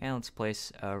 And let's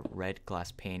place a red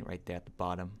glass pane right there at the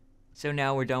bottom. So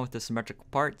now we're done with the symmetrical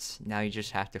parts. Now you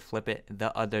just have to flip it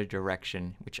the other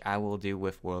direction, which I will do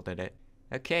with World Edit.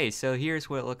 Okay, so here's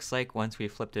what it looks like once we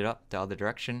flipped it up the other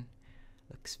direction.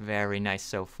 Looks very nice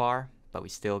so far, but we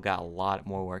still got a lot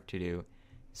more work to do.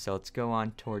 So let's go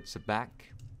on towards the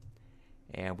back,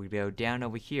 and we go down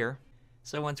over here.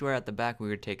 So once we're at the back, we're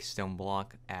going to take a stone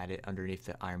block, add it underneath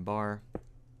the iron bar,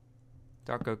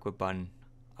 dark oak wood button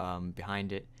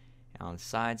behind it, and on the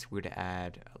sides we're going to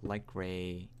add light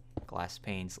gray glass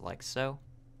panes like so.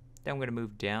 Then we're going to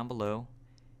move down below,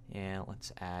 and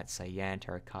let's add cyan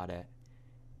terracotta.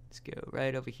 Let's go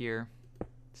right over here,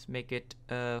 Let's make it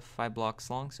 5 blocks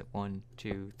long. So 1,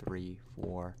 2, 3,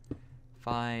 4,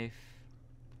 5.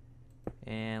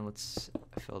 And let's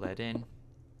fill that in.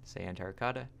 Cyan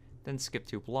terracotta. Then skip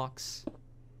 2 blocks.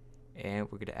 And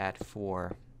we're going to add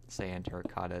 4 cyan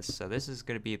terracottas. So this is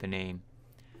going to be the name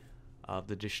of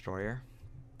the destroyer.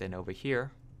 Then over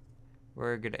here,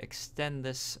 we're going to extend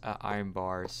this iron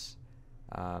bars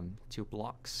 2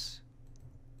 blocks.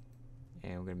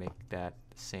 And we're going to make that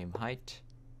the same height.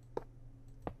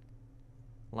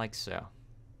 Like so.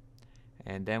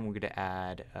 And then we're going to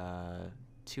add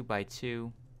 2 by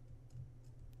 2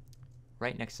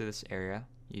 right next to this area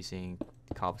using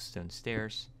cobblestone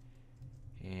stairs.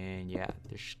 And yeah,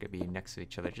 they're just going to be next to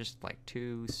each other, just like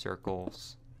 2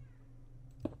 circles.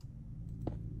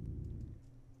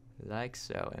 Like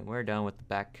so. And we're done with the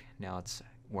back. Now let's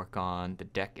work on the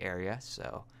deck area.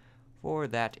 So for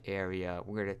that area,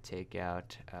 we're going to take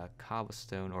out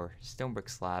cobblestone or stone brick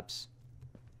slabs.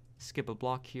 Skip a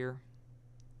block here.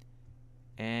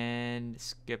 And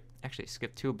skip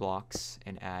 2 blocks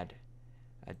and add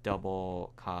a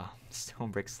double stone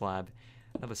brick slab.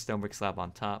 Another stone brick slab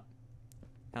on top.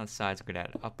 On the sides, we're going to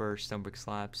add upper stone brick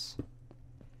slabs.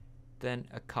 Then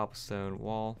a cobblestone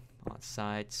wall on the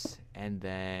sides. And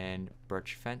then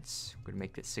birch fence. We're going to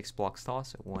make it 6 blocks tall.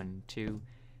 So 1, 2,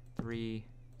 3,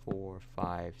 4,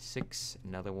 5, 6.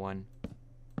 Another one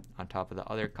on top of the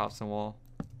other cobblestone wall.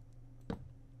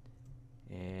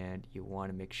 And you want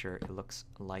to make sure it looks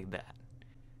like that.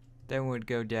 Then we'd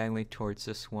go diagonally towards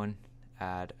this one.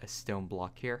 Add a stone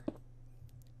block here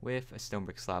with a stone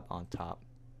brick slab on top.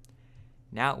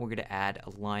 Now we're going to add a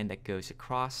line that goes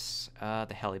across the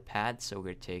helipad. So we're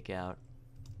going to take out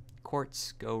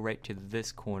quartz, go right to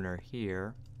this corner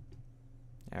here.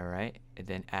 Alright, and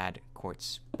then add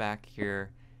quartz back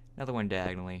here. Another one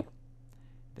diagonally.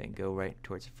 Then go right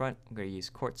towards the front. I'm going to use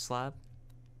quartz slab.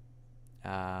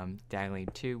 Diagonally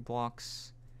 2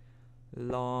 blocks.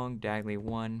 Long, diagonally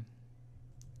 1.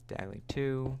 Diagonally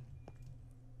 2.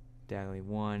 Diagonally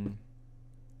 1.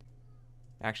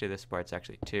 Actually, this part's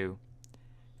actually 2.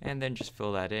 And then just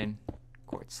fill that in.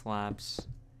 Quartz slabs.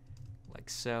 Like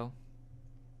so.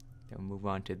 Then move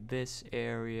on to this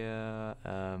area.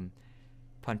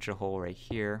 Punch a hole right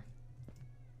here.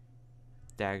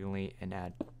 Diagonally and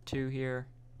add 2 here.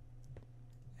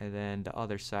 And then the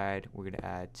other side, we're going to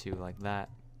add 2 like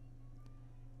that.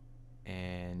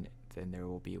 And then there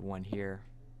will be 1 here.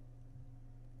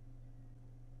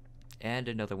 And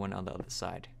another one on the other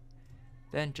side.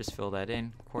 Then just fill that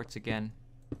in, quartz again.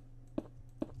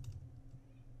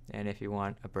 And if you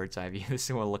want a bird's eye view, this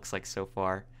is what it looks like so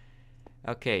far.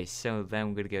 Okay, so then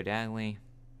we're going to go diagonally,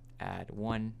 add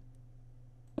 1.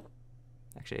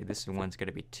 Actually, this one's going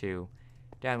to be 2.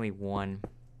 Diagonally 1.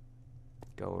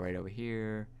 Go right over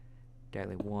here.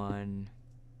 Diagonally 1.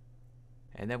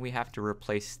 And then we have to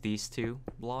replace these 2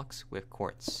 blocks with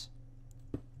quartz.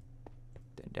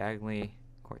 Then diagonally,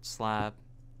 quartz slab.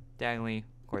 Diagonally,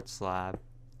 quartz slab.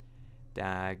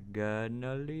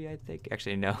 Diagonally, I think.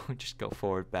 Actually, no. Just go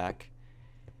forward, back.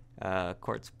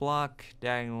 Quartz block.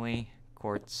 Diagonally,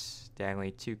 quartz.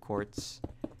 Diagonally, 2 quartz.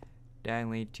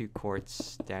 Diagonally, 2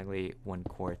 quartz. Diagonally, 1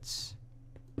 quartz.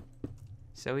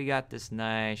 So we got this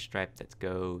nice stripe that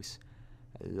goes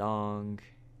along,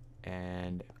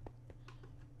 and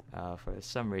for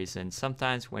some reason,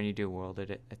 sometimes when you do world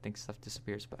edit, I think stuff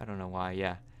disappears, but I don't know why.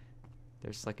 Yeah,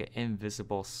 there's like an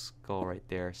invisible skull right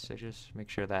there, so just make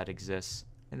sure that exists.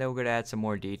 And then we're going to add some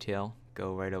more detail.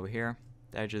 Go right over here,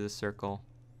 the edge of the circle,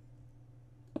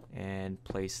 and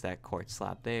place that quartz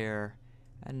slab there,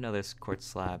 and another quartz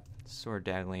slab sort of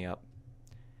diagonally up.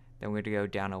 Then we're going to go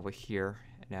down over here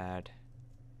and add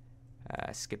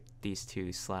skip these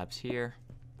 2 slabs here,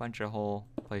 punch a hole,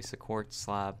 place a quartz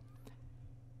slab,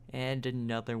 and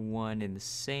another one in the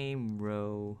same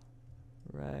row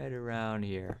right around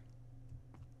here,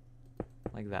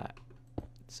 like that.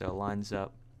 So it lines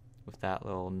up with that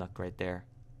little nook right there.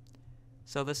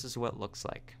 So this is what it looks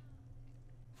like.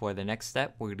 For the next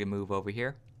step, we're going to move over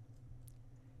here.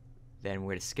 Then we're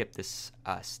going to skip this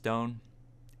stone,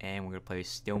 and we're going to place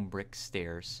stone brick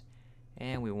stairs.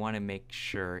 And we want to make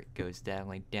sure it goes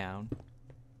diagonally down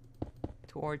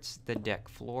towards the deck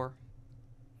floor.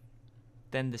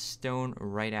 Then the stone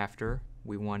right after,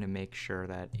 we want to make sure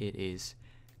that it is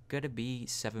going to be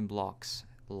 7 blocks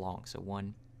long. So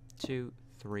 1, 2,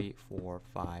 3, 4,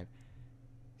 5,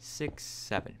 6,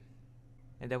 7.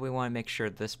 And then we want to make sure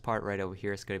this part right over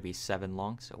here is going to be 7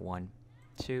 long. So 1,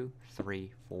 2,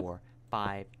 3, 4,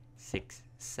 5, 6,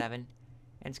 7.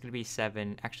 And it's going to be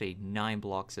 7, actually 9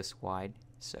 blocks this wide.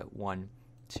 So 1,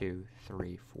 2,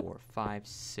 3, 4, 5,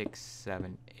 6,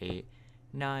 7, 8,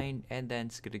 9, and then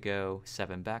it's gonna go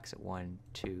 7 back. So 1,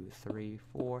 2, 3,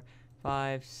 4,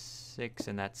 5, 6,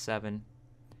 and that's 7.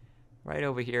 Right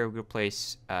over here, we're gonna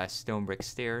place stone brick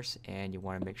stairs, and you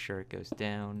want to make sure it goes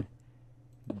down,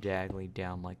 diagonally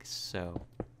down like so,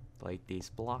 like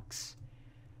these blocks.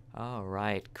 All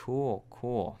right, cool,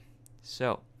 cool.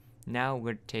 So now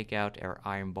we're gonna take out our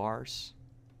iron bars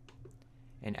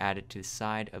and add it to the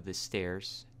side of the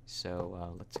stairs.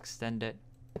 So let's extend it.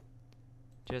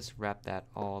 Just wrap that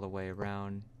all the way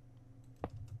around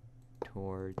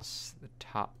towards the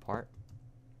top part.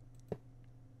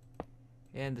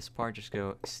 And this part, just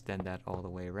go extend that all the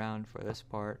way around for this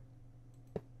part.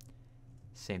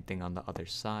 Same thing on the other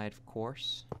side, of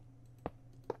course.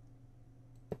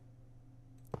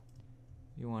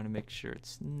 You want to make sure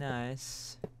it's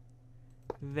nice.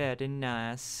 Very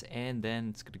nice. And then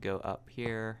it's going to go up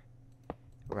here.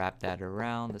 Wrap that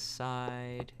around the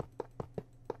side.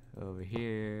 Over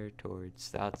here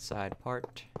towards the outside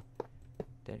part.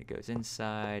 Then it goes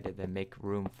inside, and then make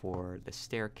room for the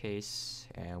staircase,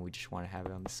 and we just want to have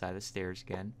it on the side of the stairs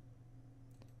again.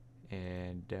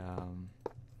 And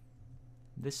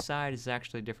this side is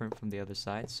actually different from the other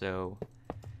side, so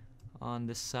on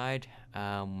this side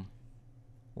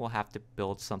we'll have to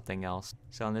build something else.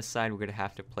 So on this side we're going to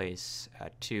have to place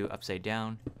 2 upside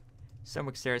down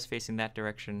stonework stairs facing that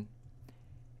direction,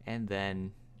 and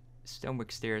then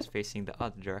stonework stairs facing the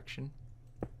other direction.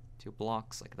 2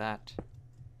 blocks like that.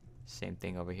 Same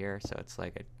thing over here, so it's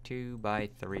like a 2 by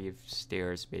 3 of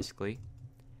stairs basically.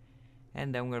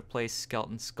 And then we're going to place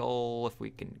skeleton skull if we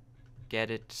can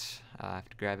get it. I have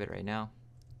to grab it right now.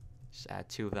 Just add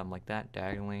 2 of them like that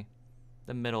diagonally.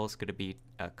 The middle is going to be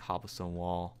a cobblestone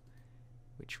wall,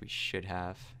 which we should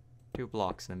have. 2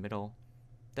 blocks in the middle.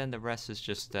 Then the rest is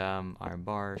just iron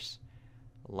bars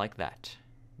like that.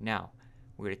 Now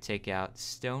we're going to take out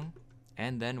stone,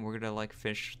 and then we're going to like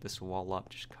finish this wall up.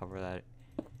 Just cover that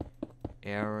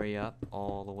area up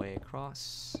all the way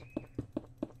across.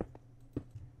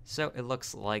 So it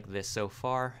looks like this so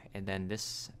far, and then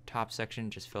this top section,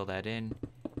 just fill that in.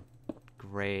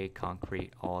 Gray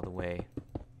concrete all the way.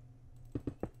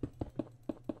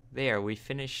 There, we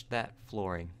finished that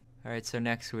flooring. Alright, so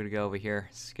next we're gonna go over here,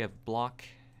 skip block,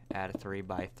 add a 3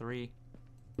 by 3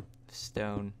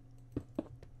 stone.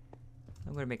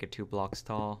 I'm gonna make it 2 blocks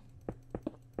tall.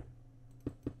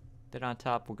 Then on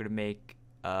top we're gonna make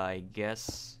I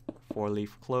guess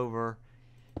 4-leaf clover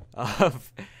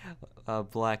of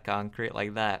black concrete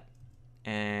like that,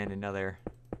 and another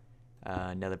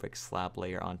brick slab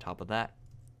layer on top of that.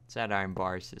 Let's add iron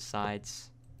bars to the sides,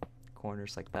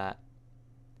 corners like that.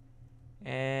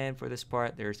 And for this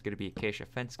part, there's going to be acacia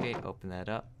fence gate. Open that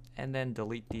up, and then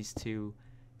delete these 2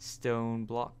 stone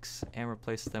blocks and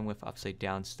replace them with upside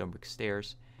down stone brick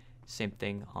stairs. Same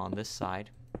thing on this side.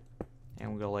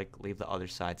 And we're gonna like leave the other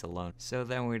sides alone. So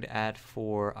then we'd add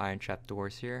 4 iron trap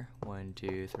doors here. 1,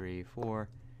 2, 3, 4.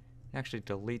 Actually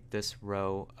delete this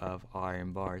row of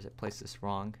iron bars. I placed this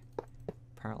wrong.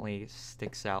 Apparently it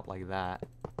sticks out like that.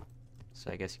 So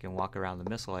I guess you can walk around the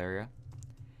missile area.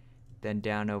 Then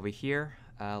down over here,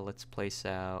 let's place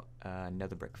out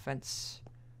another brick fence.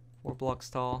 4 blocks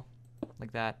tall,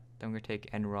 like that. Then we're gonna take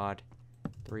end rod,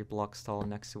 3 blocks tall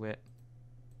next to it.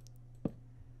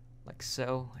 Like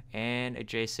so, and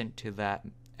adjacent to that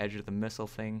edge of the missile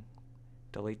thing,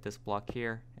 delete this block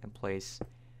here and place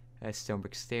stone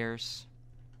brick stairs.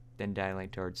 Then diagonally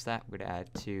towards that, we're going to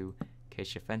add 2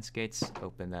 acacia fence gates.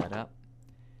 Open that up.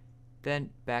 Then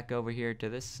back over here to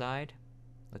this side,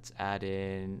 let's add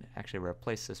in, actually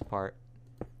replace this part,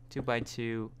 2 by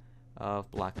 2 of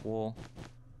black wool.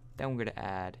 Then we're going to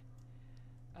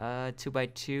add 2 by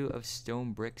 2 of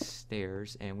stone brick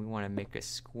stairs, and we want to make a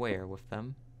square with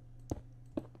them.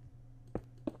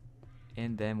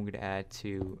 And then we're going to add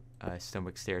 2 stone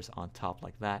brick stairs on top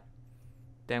like that.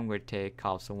 Then we're going to take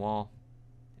cobblestone wall,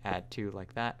 add 2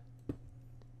 like that.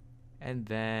 And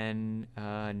then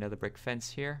another brick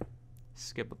fence here.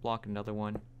 Skip a block, another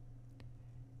one.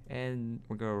 And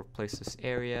we're going to replace this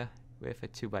area with a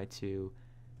 2 by 2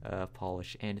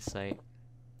 polished andesite.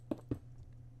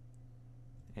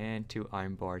 And 2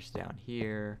 iron bars down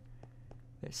here.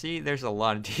 See, there's a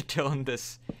lot of detail in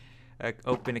this.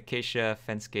 Open acacia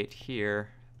fence gate here.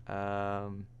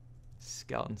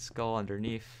 Skeleton skull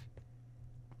underneath.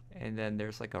 And then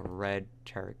there's like a red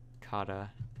terracotta.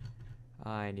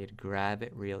 I need to grab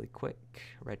it really quick.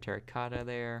 Red terracotta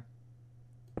there.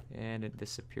 And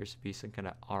this appears to be some kind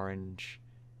of orange.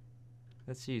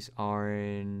 Let's use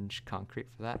orange concrete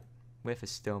for that. With a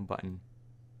stone button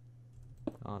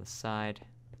on the side.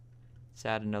 Let's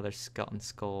add another skeleton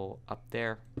skull up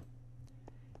there.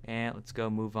 And let's go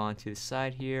move on to the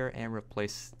side here and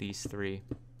replace these three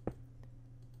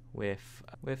with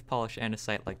polish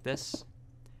andesite like this.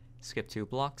 Skip 2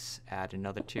 blocks, add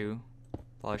another 2,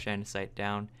 polish andesite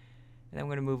down, and then I'm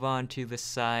going to move on to the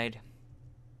side.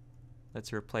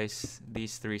 Let's replace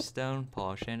these 3 stone,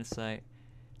 polish andesite,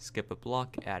 skip a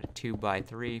block, add a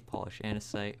 2x3, polish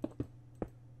andesite,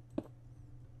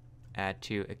 add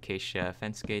 2 acacia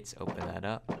fence gates, open that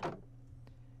up.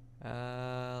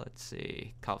 Let's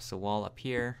see, cobblestone wall up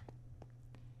here,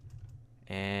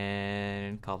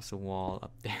 and cobblestone wall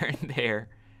up there and there.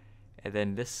 And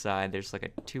then this side, there's like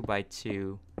a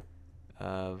 2x2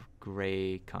 of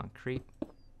gray concrete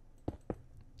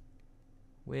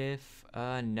with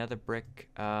another brick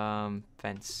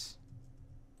fence,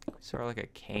 sort of like a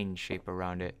cane shape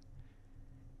around it.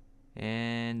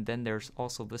 And then there's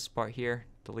also this part here.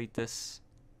 Delete this,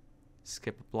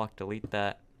 skip a block, delete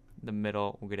that. In the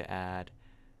middle, we're gonna add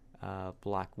a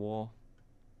black wall,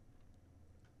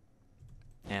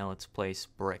 and let's place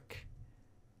brick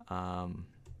on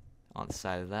the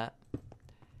side of that.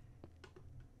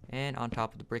 And on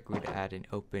top of the brick, we're gonna add an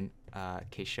open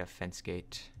acacia fence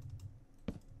gate,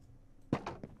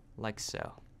 like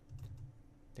so.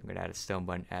 Then we're gonna add a stone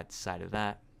button at the side of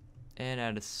that, and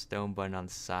add a stone button on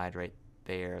the side right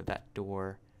there, that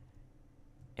door.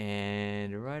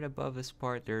 And right above this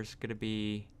part, there's gonna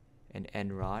be an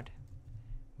end rod,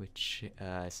 which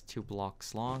is 2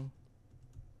 blocks long,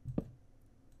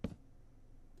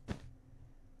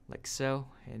 like so.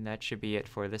 And that should be it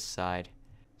for this side.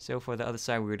 So for the other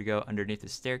side, we're going to go underneath the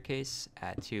staircase,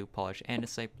 add 2 polished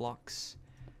andesite blocks,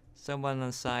 stone button on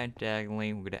the side.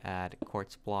 Diagonally, we're going to add a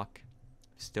quartz block,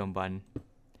 stone button,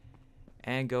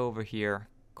 and go over here,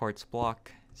 quartz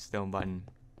block, stone button.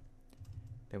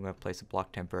 Then we're going to place a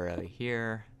block temporarily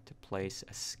here to place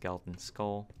a skeleton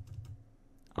skull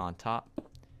on top,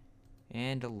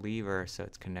 and a lever so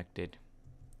it's connected,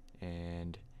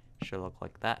 and should look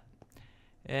like that.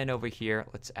 And over here,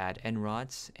 let's add end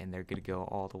rods, and they're going to go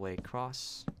all the way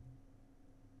across,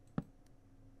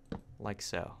 like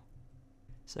so.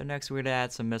 So next we're going to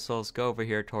add some missiles. Go over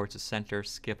here towards the center,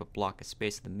 skip a block of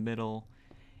space in the middle,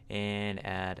 and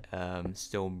add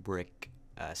stone brick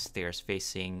stairs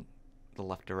facing the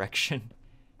left direction.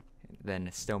 Then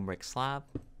a stone brick slab,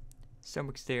 stone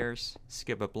brick stairs,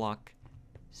 skip a block,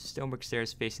 stone brick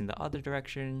stairs facing the other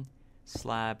direction,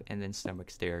 slab, and then stone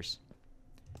brick stairs.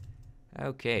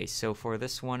 Okay, so for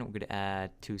this one, we're going to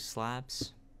add 2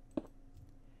 slabs,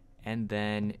 and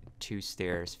then 2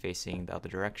 stairs facing the other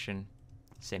direction.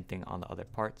 Same thing on the other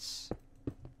parts.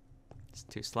 It's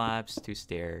 2 slabs, 2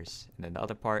 stairs, and then the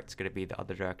other part's going to be the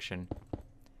other direction.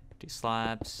 2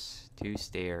 slabs, 2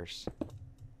 stairs,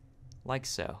 like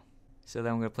so. So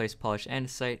then I'm going to place polished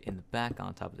andesite in the back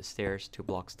on top of the stairs, 2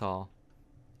 blocks tall,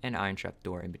 and iron trap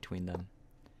door in between them.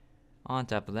 On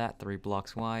top of that, 3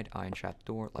 blocks wide, iron trap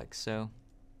door, like so.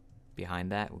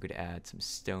 Behind that, we're going to add some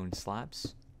stone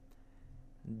slabs.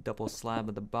 Double slab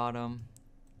at the bottom,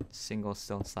 single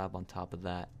stone slab on top of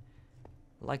that,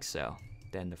 like so.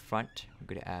 Then the front,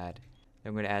 we're going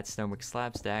to add stone brick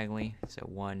slabs diagonally, so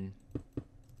 1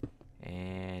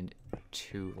 and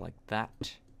 2 like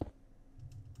that,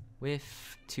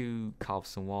 with 2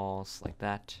 cobblestone walls like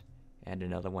that, and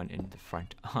another one in the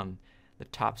front on the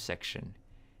top section.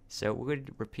 So we're going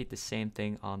to repeat the same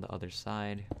thing on the other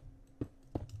side,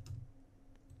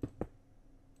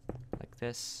 like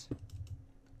this.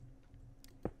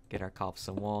 Get our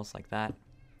cobblestone walls like that.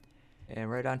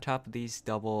 And right on top of these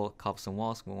double cobblestone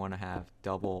walls, we want to have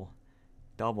double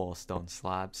stone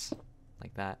slabs,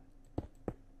 like that.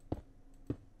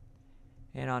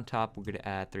 And on top, we're going to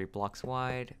add 3 blocks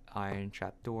wide, iron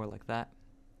trap door like that.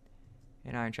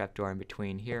 An iron trap door in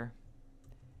between here.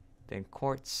 Then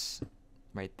quartz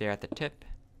right there at the tip,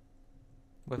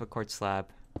 with a quartz slab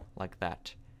like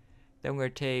that. Then we're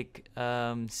going to take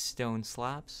stone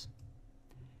slabs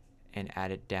and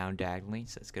add it down diagonally.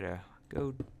 So it's going to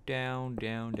go down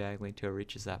diagonally until it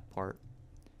reaches that part.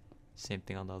 Same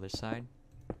thing on the other side.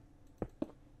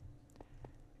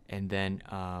 And then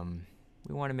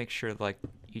we want to make sure like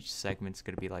each segment's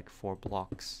going to be like 4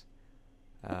 blocks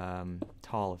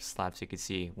tall of slabs, so you can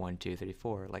see 1, 2, 3,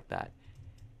 4 like that.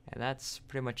 And that's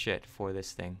pretty much it for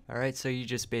this thing. Alright, so you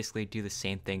just basically do the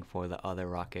same thing for the other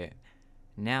rocket.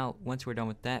 Now, once we're done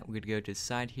with that, we're going to go to the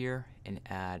side here and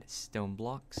add stone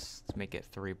blocks to make it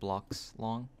 3 blocks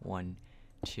long. 1,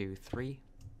 2, 3.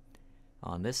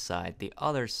 On this side, the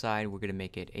other side, we're going to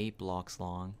make it 8 blocks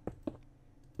long.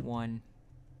 1,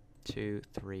 2,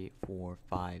 3, 4,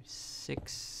 5,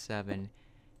 6, 7,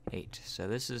 8. So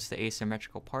this is the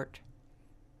asymmetrical part.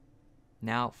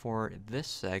 Now for this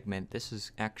segment, this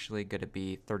is actually going to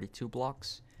be 32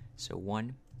 blocks. So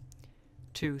 1,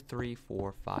 2, 3,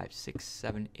 4, 5, 6,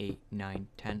 7, 8, 9,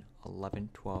 10, 11,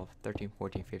 12, 13,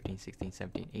 14, 15, 16,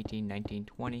 17, 18, 19,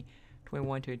 20,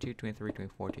 21, 22, 23,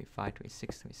 24, 25,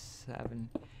 26, 27.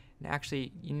 And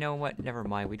actually, you know what? Never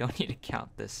mind. We don't need to count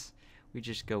this. We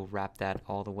just go wrap that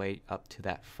all the way up to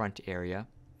that front area.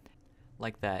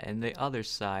 Like that. And the other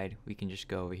side, we can just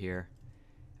go over here.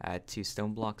 Add 2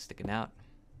 stone blocks sticking out.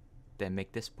 Then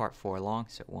make this part 4 long.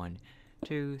 So 1,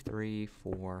 2, 3,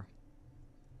 4.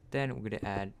 Then we're going to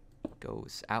add,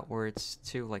 goes outwards,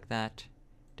 2 like that.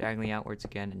 Diagonally outwards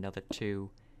again, another 2.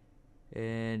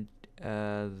 And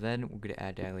then we're going to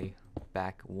add diagonally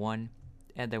back 1.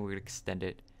 And then we're going to extend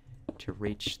it to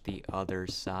reach the other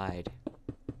side.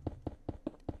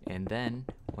 And then,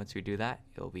 once we do that,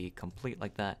 it'll be complete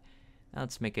like that. Now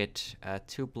let's make it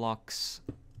 2 blocks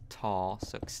tall,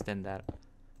 so extend that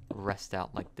rest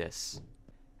out like this.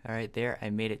 Alright, there, I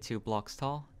made it 2 blocks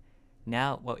tall.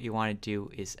 Now what you want to do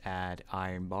is add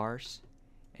iron bars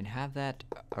and have that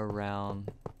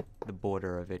around the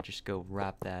border of it. Just go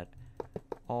wrap that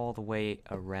all the way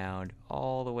around,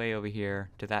 all the way over here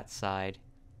to that side,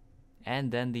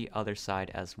 and then the other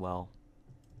side as well.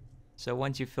 So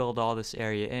once you filled all this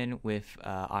area in with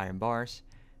iron bars,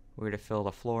 we're going to fill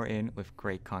the floor in with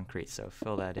gray concrete, so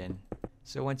fill that in.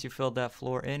 So once you filled that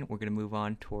floor in, we're going to move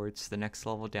on towards the next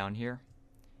level down here.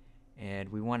 And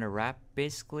we want to wrap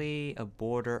basically a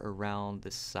border around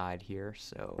this side here,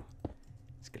 so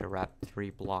it's going to wrap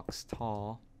 3 blocks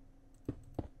tall.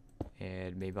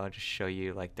 And maybe I'll just show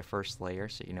you like the first layer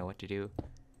so you know what to do.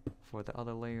 For the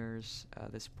other layers,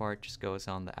 this part just goes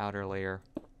on the outer layer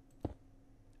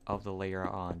of the layer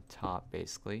on top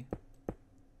basically.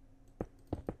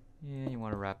 And you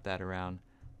want to wrap that around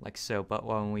like so, but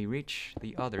when we reach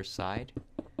the other side,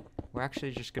 we're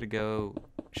actually just going to go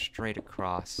straight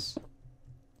across.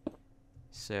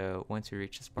 So once we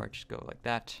reach this part, just go like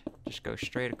that. Just go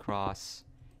straight across.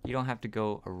 You don't have to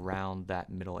go around that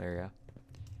middle area.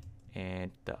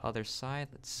 And the other side,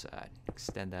 let's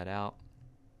extend that out.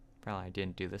 Probably I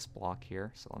didn't do this block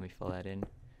here, so let me fill that in.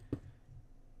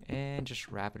 And just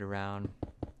wrap it around,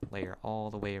 layer all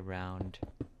the way around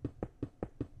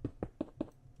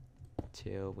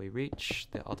till we reach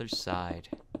the other side.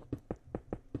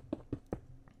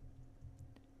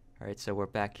 Alright, so we're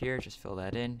back here, just fill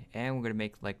that in, and we're going to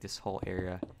make like this whole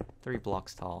area 3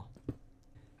 blocks tall.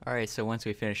 Alright, so once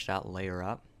we finish that layer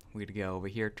up, we're going to go over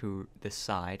here to this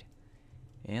side,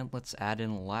 and let's add in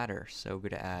a ladder. So we're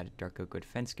going to add dark oak wood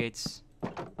fence gates,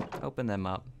 open them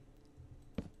up,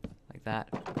 like that.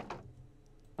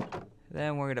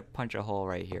 Then we're going to punch a hole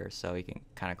right here so you can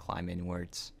kind of climb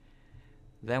inwards.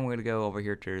 Then we're going to go over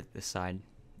here to this side,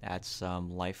 add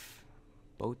some life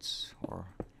boats, or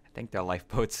I think they're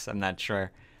lifeboats, I'm not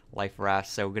sure, life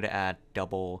rafts. So we're going to add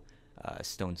double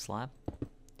stone slab,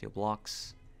 2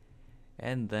 blocks,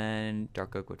 and then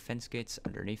dark oak wood fence gates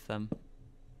underneath them,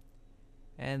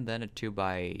 and then a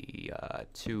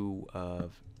 2x2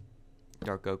 of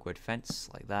dark oak wood fence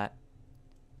like that,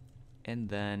 and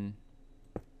then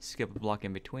skip a block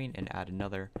in between and add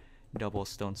another double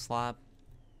stone slab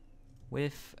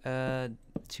with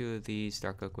 2 of these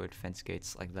dark oak wood fence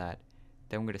gates like that.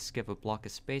 Then we're going to skip a block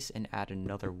of space and add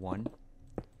another one.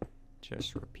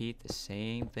 Just repeat the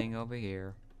same thing over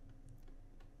here,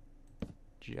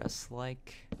 just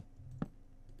like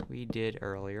we did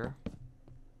earlier.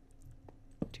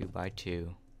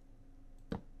 2x2.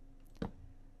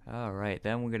 Alright,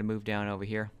 then we're going to move down over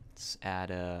here. Let's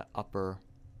add a upper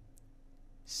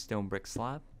stone brick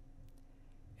slab,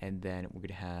 and then we're going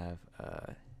to have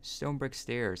stone brick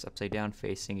stairs upside down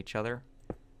facing each other,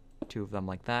 2 of them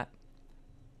like that,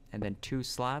 and then 2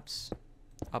 slabs,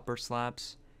 upper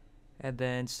slabs, and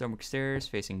then stone brick stairs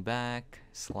facing back,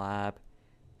 slab,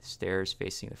 stairs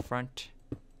facing the front,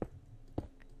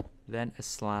 then a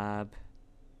slab,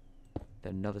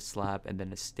 then another slab, and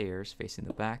then the stairs facing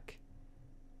the back.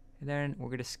 And then we're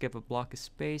going to skip a block of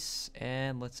space,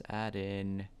 and let's add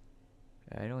in,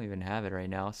 I don't even have it right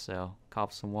now, so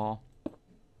cobblestone wall,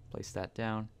 place that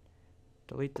down,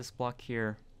 delete this block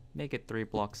here, make it 3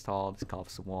 blocks tall, this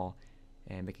cobblestone wall,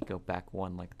 and make it go back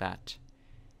 1 like that.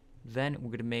 Then we're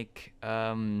going to make, we're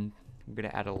going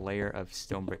to add a layer of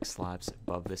stone brick slabs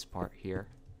above this part here,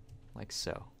 like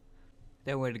so.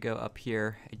 Then we're going to go up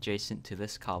here adjacent to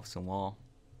this cobblestone wall.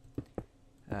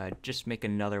 Just make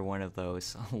another one of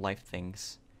those life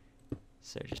things.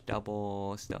 So just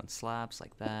double stone slabs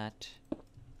like that.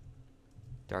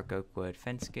 Dark oak wood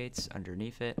fence gates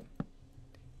underneath it.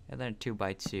 And then a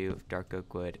 2x2 of dark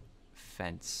oak wood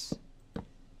fence. On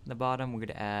the bottom we're going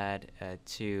to add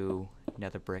 2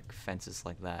 nether brick fences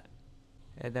like that.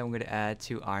 And then we're going to add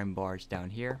 2 iron bars down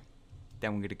here.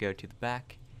 Then we're going to go to the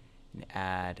back and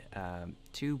add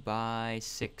 2 by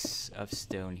 6 of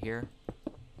stone here.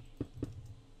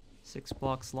 6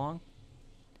 blocks long.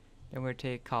 Then we're going to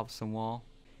take cobblestone wall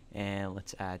and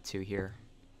let's add 2 here.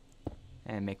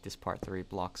 And make this part 3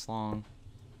 blocks long.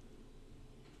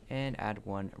 And add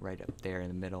 1 right up there in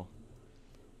the middle.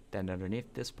 Then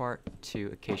underneath this part,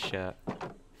 2 acacia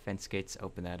fence gates,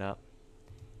 open that up.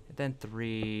 And then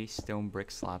 3 stone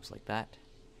brick slabs like that.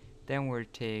 Then we're going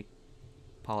to take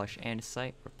polish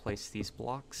andesite, replace these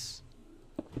blocks,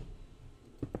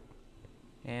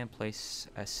 and place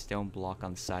a stone block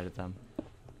on the side of them.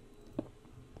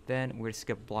 Then we're going to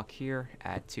skip a block here,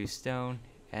 add 2 stone,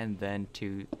 and then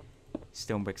 2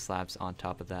 stone brick slabs on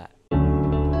top of that.